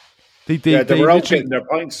 They were out getting their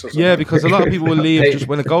points. Or something. Yeah, because a lot of people will leave just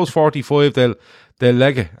when it goes 45. They'll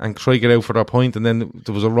leg it and try to get out for their point, and then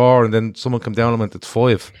there was a roar, and then someone come down and went, "It's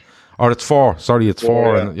 5." Or it's 4. Sorry, it's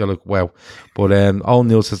 4. Yeah. And you're like, wow. But Owen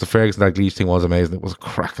Neal says the Ferguson Dalglish thing was amazing. It was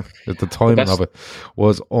cracking. The timing of it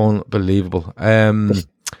was unbelievable. The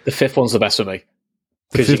fifth one's the best for me.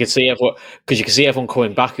 Because you can see everyone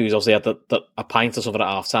coming back who's obviously had a pint or something at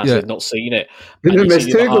half time, so they've not seen it. They missed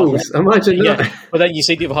 2 goals. Imagine that. But then you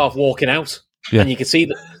see the other half walking out. Yeah. And you can see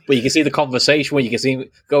the conversation where you can see them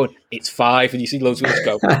going, it's 5, and you see loads of us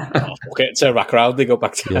go, okay, turn back around, they go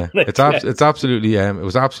back to it's absolutely it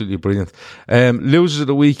was absolutely brilliant. Losers of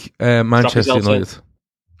the week, Manchester United.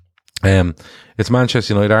 It's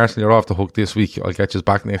Manchester United. Arsenal are off the hook this week. I'll get you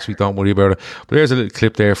back next week, don't worry about it. But here's a little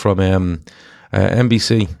clip there from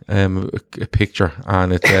NBC, a picture,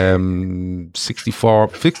 and it's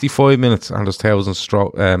 65 minutes, and there's thousands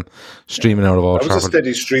streaming out of Old Trafford.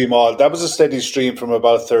 That was a steady stream from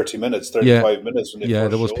about 30 minutes, 35 minutes. When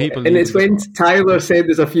there was people. And it's when Tyler said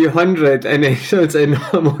there's a few hundred, and it shows in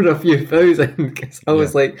more a few thousand, because I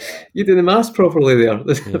was like, you do the maths properly there.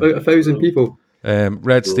 There's about 1,000 people.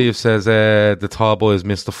 Red Steve says the tall boys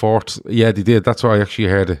missed the fort. Yeah, they did. That's where I actually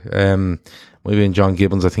heard it. Maybe in John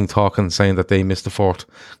Gibbons, I think, saying that they missed the fort,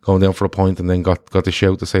 going down for a point, and then got the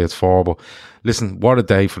shout to say it's 4. But listen, what a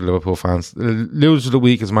day for the Liverpool fans. The loser of the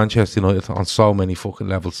week is Manchester United on so many fucking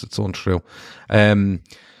levels. It's untrue. The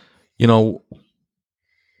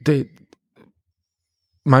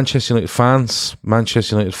Manchester United fans,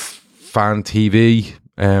 Manchester United fan TV,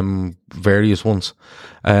 various ones,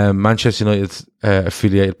 Manchester United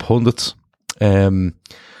affiliated pundits,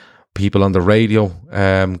 people on the radio,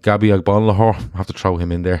 Gabby Agbonlahor, I have to throw him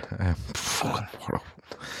in there.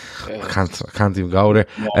 I can't even go there.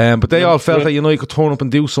 But they all felt that United could turn up and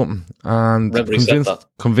do something, and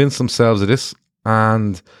convince themselves of this,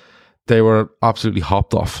 and they were absolutely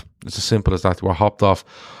hopped off. It's as simple as that. They were hopped off.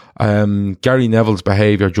 Gary Neville's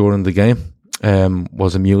behaviour during the game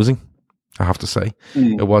was amusing, I have to say.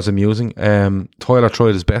 It was amusing. Tyler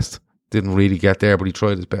tried his best. Didn't really get there, but he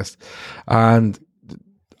tried his best. And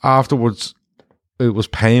afterwards, it was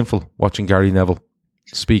painful watching Gary Neville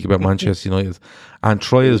speak about Manchester United and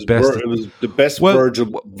try his best. It was the best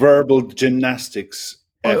verbal gymnastics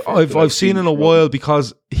I've seen in a while,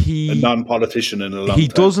 because a non-politician in a long time.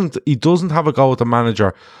 He doesn't have a go at the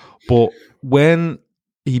manager, but when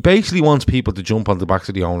he basically wants people to jump on the backs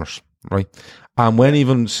of the owners, right? And when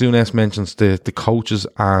even Souness mentions the coaches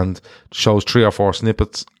and shows 3 or 4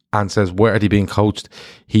 snippets and says, where are they being coached?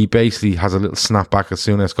 He basically has a little snap back at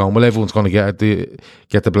Souness going, well, everyone's going to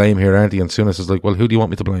get the blame here, aren't they? And Souness is like, well, who do you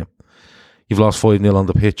want me to blame? You've lost 5-0 on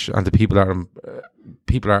the pitch, and the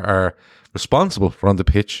people are responsible for on the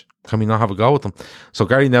pitch. Can we not have a go at them? So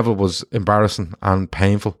Gary Neville was embarrassing and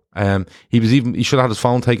painful. He should have had his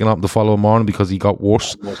phone taken up the following morning because he got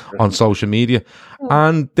worse on social media.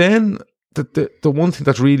 And then the one thing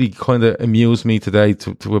that really kind of amused me today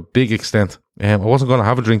to a big extent, I wasn't going to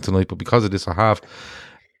have a drink tonight, but because of this I have.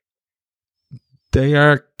 They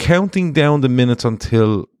are counting down the minutes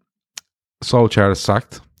until Solskjaer is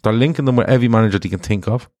sacked. They're linking them with every manager they can think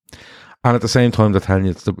of, and at the same time they're telling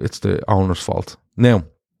you it's the owner's fault. Now,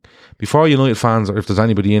 before United fans, or if there's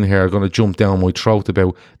anybody in here, are going to jump down my throat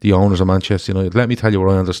about the owners of Manchester United, let me tell you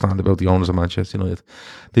what I understand about the owners of Manchester United.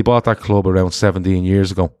 They bought that club around 17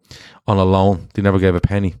 years ago on a loan. They never gave a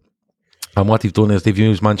penny. And what they've done is they've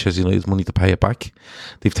used Manchester United's money to pay it back.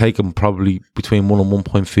 They've taken probably between £1 and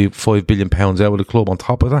 £1.5 billion out of the club on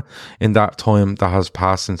top of that in that time that has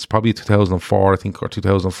passed since probably 2004, I think, or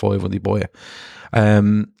 2005 when they buy it.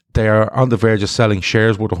 They are on the verge of selling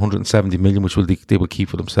shares worth 170 million, which they will keep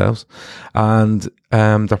for themselves. And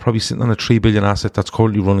they're probably sitting on a 3 billion asset that's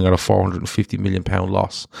currently running at a 450 million pound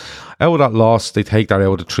loss. Out of that loss, they take that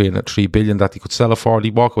out of the 3 billion that they could sell it for. They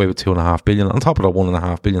walk away with 2.5 billion on top of that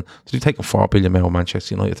 1.5 billion. So they've taken 4 billion out of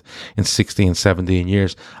Manchester United in 16, 17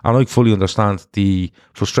 years. And I fully understand the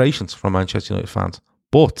frustrations from Manchester United fans.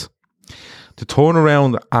 But to turn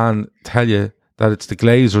around and tell you that it's the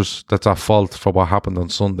Glazers that's at fault for what happened on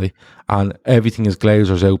Sunday, and everything is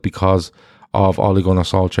Glazers out because of Ole Gunnar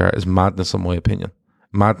Solskjaer is madness, in my opinion.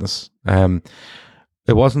 Madness. It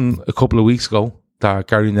wasn't a couple of weeks ago that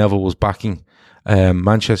Gary Neville was backing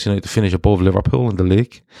Manchester United to finish above Liverpool in the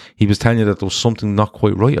league. He was telling you that there was something not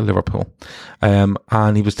quite right at Liverpool. And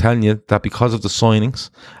he was telling you that because of the signings,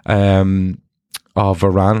 of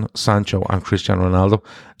Varane, Sancho and Cristiano Ronaldo,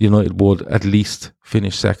 United would at least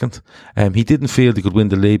finish second. He didn't feel he could win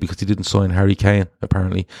the league because he didn't sign Harry Kane,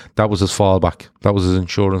 apparently. That was his fallback. That was his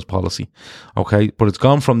insurance policy. Okay, but it's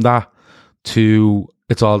gone from that to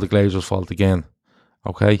it's all the Glazers' fault again.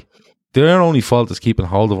 Okay, their only fault is keeping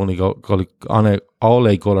hold of Ole Gunnar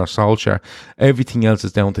Solskjaer. Everything else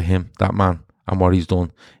is down to him, that man, and what he's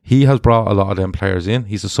done. He has brought a lot of them players in.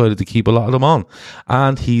 He's decided to keep a lot of them on,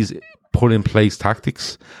 and he's put in place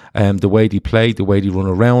tactics, the way they play, the way they run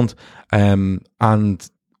around, and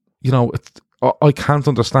I can't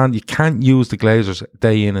understand. You can't use the Glazers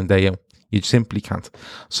day in and day out. You simply can't.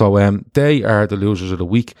 So they are the losers of the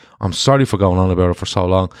week. I'm sorry for going on about it for so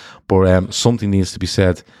long, but something needs to be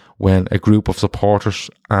said when a group of supporters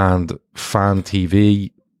and fan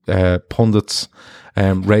TV pundits,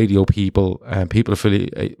 radio people, people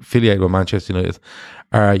affiliated with Manchester United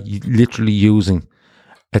are literally using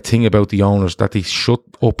a thing about the owners that they shut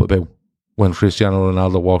up about when Cristiano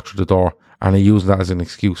Ronaldo walked through the door, and they use that as an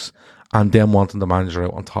excuse, and them wanting the manager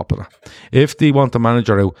out on top of that. If they want the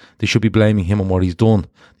manager out, they should be blaming him on what he's done.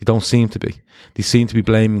 They don't seem to be. They seem to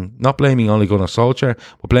be not blaming Ole Gunnar Solskjaer,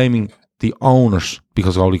 but blaming the owners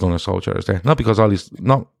because Ole Gunnar Solskjaer is there, not because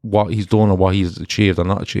not what he's done or what he's achieved or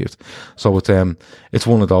not achieved. So it's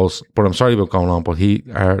one of those. But I'm sorry about going on, but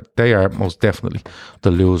they are most definitely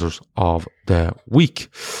the losers of the week.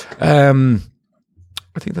 I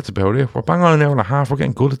think that's about it. We're bang on an hour and a half. We're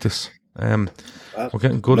getting good at this. We're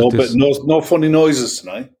getting good at this. No funny noises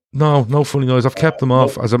tonight. No funny noise. I've kept them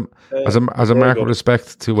off as a mark of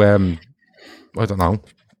respect to I don't know.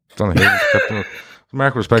 Kept them off.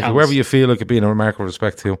 Mark of respect to whoever you feel like it being a mark of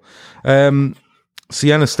respect to.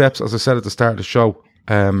 Sienna Steps, as I said at the start of the show,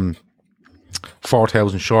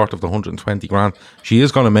 4,000 short of the 120 grand. She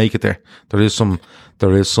is going to make it there. There is some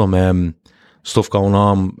stuff going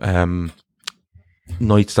on,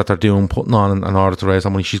 nights that they're putting on in order to raise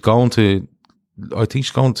that money. I think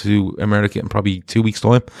she's going to America in probably 2 weeks'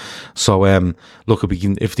 time. So, look,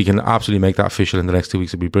 if they can absolutely make that official in the next 2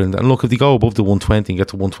 weeks, it'd be brilliant. And look, if they go above the 120 and get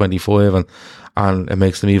to 125 and it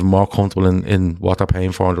makes them even more comfortable in what they're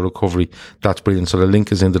paying for in the recovery, that's brilliant. So the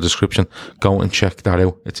link is in the description. Go and check that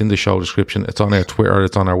out. It's in the show description. It's on our Twitter.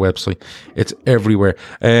 It's on our website. It's everywhere.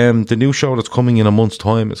 The new show that's coming in a month's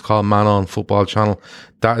time, it's called Man On Football Channel.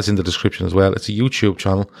 That is in the description as well. It's a YouTube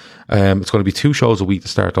channel. It's going to be 2 shows a week to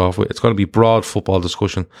start off with. It's going to be broad football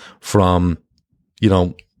discussion from,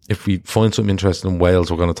 if we find something interesting in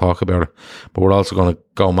Wales, we're going to talk about it. But we're also going to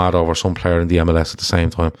go mad over some player in the MLS at the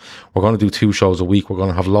same time. We're going to do 2 shows a week. We're going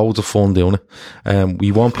to have loads of fun doing it.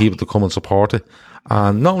 We want people to come and support it.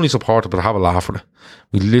 And not only support it, but have a laugh at it.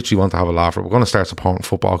 We literally want to have a laugh at it. We're going to start supporting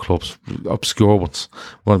football clubs, obscure ones.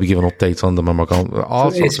 We're going to be giving updates on them, and we're going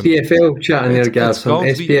all sorts of SPFL chatting there, guys.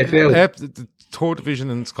 SPFL, the 3rd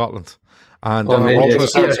division in Scotland. And I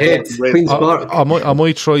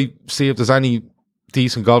might try see if there's any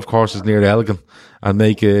decent golf courses near Elgin and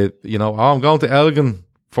make it. I'm going to Elgin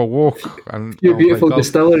for work. And few beautiful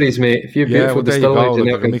distilleries, mate. Beautiful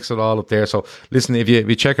distilleries. I can mix it all up there. So listen, if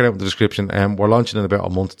you check it out in the description, we're launching in about a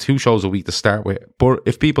month, 2 shows a week to start with. But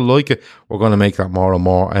if people like it, we're going to make that more and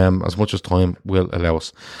more, as much as time will allow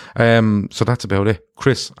us. So that's about it.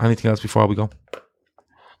 Chris, anything else before we go?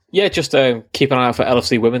 Yeah, just keep an eye out for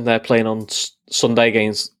LFC women. They're playing on Sunday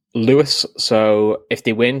against Lewis. So if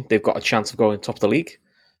they win, they've got a chance of going top of the league.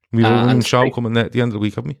 We've a women's show coming at the end of the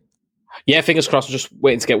week, haven't we? Yeah, fingers crossed. We're just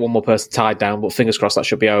waiting to get one more person tied down, but fingers crossed that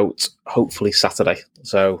should be out hopefully Saturday.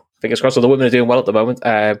 So fingers crossed. So the women are doing well at the moment.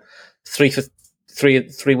 3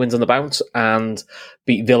 wins on the bounce and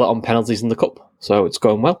beat Villa on penalties in the cup. So it's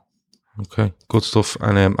going well. Okay, good stuff.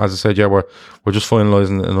 And as I said, we're just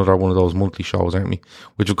finalising another one of those monthly shows, aren't we?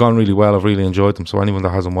 Which have gone really well. I've really enjoyed them. So anyone that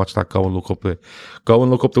hasn't watched that, go and look up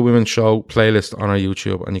the women's show playlist on our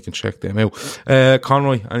YouTube, and you can check them out.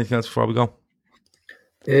 Conroy, anything else before we go?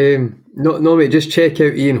 No, mate. Just check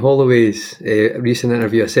out Ian Holloway's recent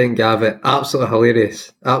interview. I sent Gav it. Absolutely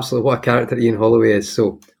hilarious. Absolutely, what a character Ian Holloway is.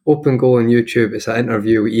 So open go on YouTube. It's an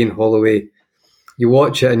interview with Ian Holloway. You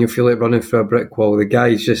watch it and you feel like running through a brick wall. The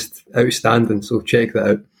guy's just outstanding. So check that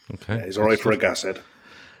out. Okay, yeah, he's all right for a gas head.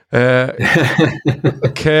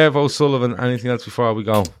 Kev O'Sullivan. Anything else before we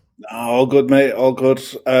go? All good, mate. All good.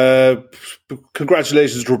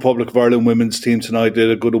 Congratulations to Republic of Ireland women's team tonight.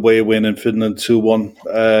 Did a good away win in Finland 2-1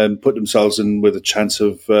 and put themselves in with a chance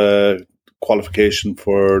of qualification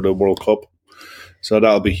for the World Cup. So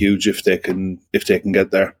that'll be huge if they can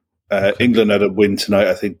get there. Okay. England had a win tonight,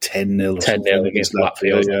 I think 10-0. 10-0 against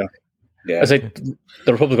Latvia. Yeah. I say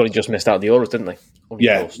the Republic only just missed out the Euros, didn't they? Only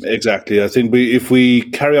Yeah, just. exactly. I think if we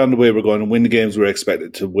carry on the way we're going and win the games we're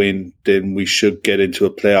expected to win, then we should get into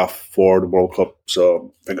a playoff for the World Cup.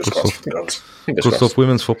 So fingers crossed. Good stuff.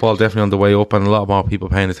 Women's football definitely on the way up, and a lot more people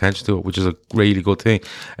paying attention to it, which is a really good thing.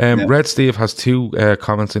 Red Steve has two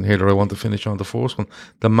comments in here that I want to finish on. The first one,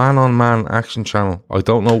 the man-on-man action channel. I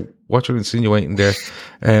don't know what you're insinuating there,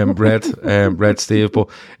 Red Steve, but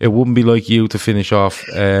it wouldn't be like you to finish off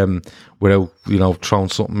without, throwing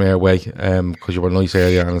something their way, because you were a nice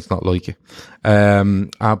area and it's not like you.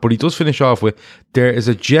 But he does finish off with, there is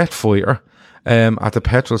a jet fighter at the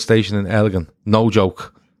petrol station in Elgin. No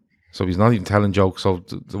joke. So he's not even telling jokes. So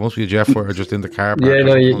there must be a jet fighter just in the car park. Yeah,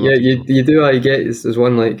 no, you do. You get there's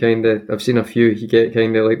one like kind of. I've seen a few. You get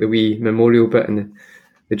kind of like the wee memorial bit and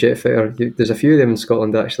the jet fighter. There's a few of them in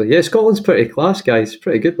Scotland actually. Yeah, Scotland's pretty class, guys.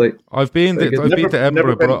 Pretty good. Like I've been to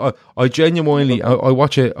Edinburgh, but I genuinely I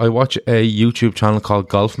watch a YouTube channel called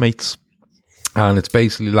Golf Mates, and it's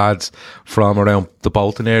basically lads from around the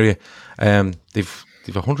Bolton area. They've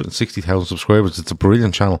 160,000 subscribers. It's a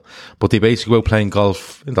brilliant channel, but they basically go out playing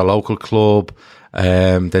golf in the local club.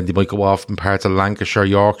 Then they might go off in parts of Lancashire,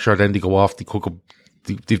 Yorkshire. Then they go off.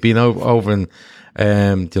 They've been over in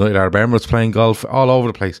the United Arab Emirates playing golf all over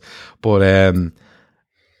the place. But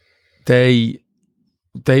they've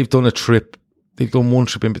done a trip. They've done one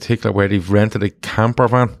trip in particular where they've rented a camper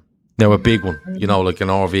van. Now, a big one, like an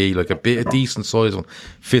RV, like a decent size one,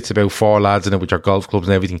 fits about 4 lads in it, which are golf clubs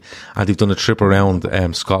and everything. And they've done a trip around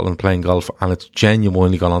Scotland playing golf, and it's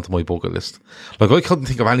genuinely gone onto my bucket list. Like, I couldn't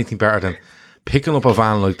think of anything better than picking up a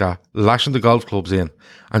van like that, lashing the golf clubs in,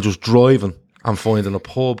 and just driving and finding a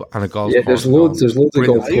pub and a golf course. There's loads of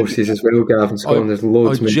golf courses as well, Gav, in Scotland. There's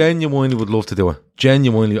loads. I genuinely would love to do it.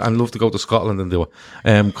 Genuinely, I'd love to go to Scotland and do it.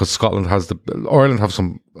 Because Scotland Ireland has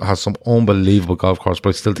some unbelievable golf courses, but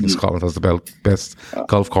I still think Scotland has the best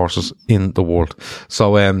golf courses in the world.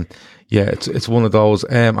 So, yeah, it's one of those.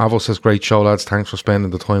 Avo says, great show, lads. Thanks for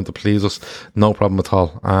spending the time to please us. No problem at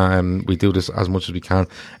all. We do this as much as we can.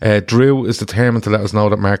 Drew is determined to let us know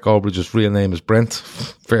that Mark Obridge's real name is Brent.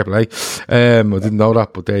 Fair play. I didn't know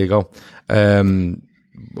that, but there you go.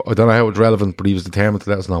 I don't know how it's relevant, but he was determined to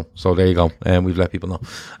let us know. So there you go. We've let people know.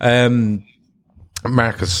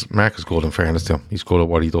 Marcus good, in fairness to him. He's good at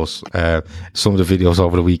what he does. Some of the videos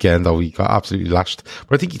over the weekend, though, he got absolutely lashed.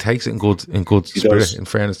 But I think he takes it in good spirit, in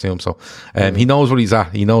fairness to him. So, he knows what he's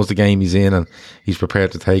at. He knows the game he's in, and he's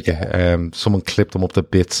prepared to take it. Someone clipped him up to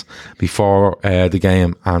bits before the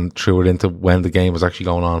game and threw it into when the game was actually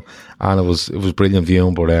going on. And it was brilliant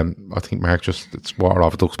viewing, but I think Mark it's water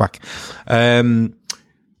off a duck's back.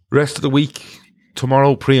 Rest of the week,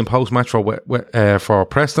 tomorrow, pre and post match for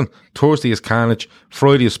Preston. Thursday is Carnage.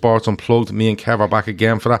 Friday is Sports Unplugged. Me and Kev are back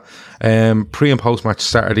again for that. Pre and post match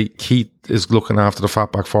Saturday. Keith is looking after the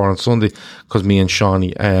Fatback 4 on Sunday because me and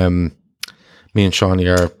Shawnee are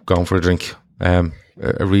going for a drink.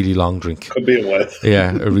 A really long drink. Could be a while.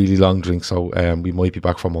 Yeah, a really long drink. So we might be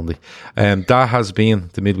back for Monday. That has been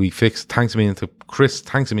the Midweek Fix. Thanks a million to Chris.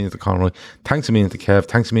 Thanks a million to Conroy. Thanks a million to Kev.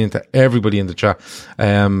 Thanks a million to everybody in the chat.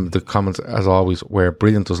 The comments, as always, were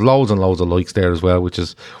brilliant. There's loads and loads of likes there as well, which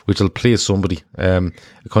will please somebody. It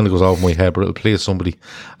kind of goes over my head, but it'll please somebody.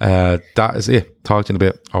 That is it. Talk to you in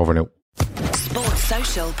a bit. Over now. Sports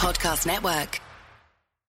Social Podcast Network.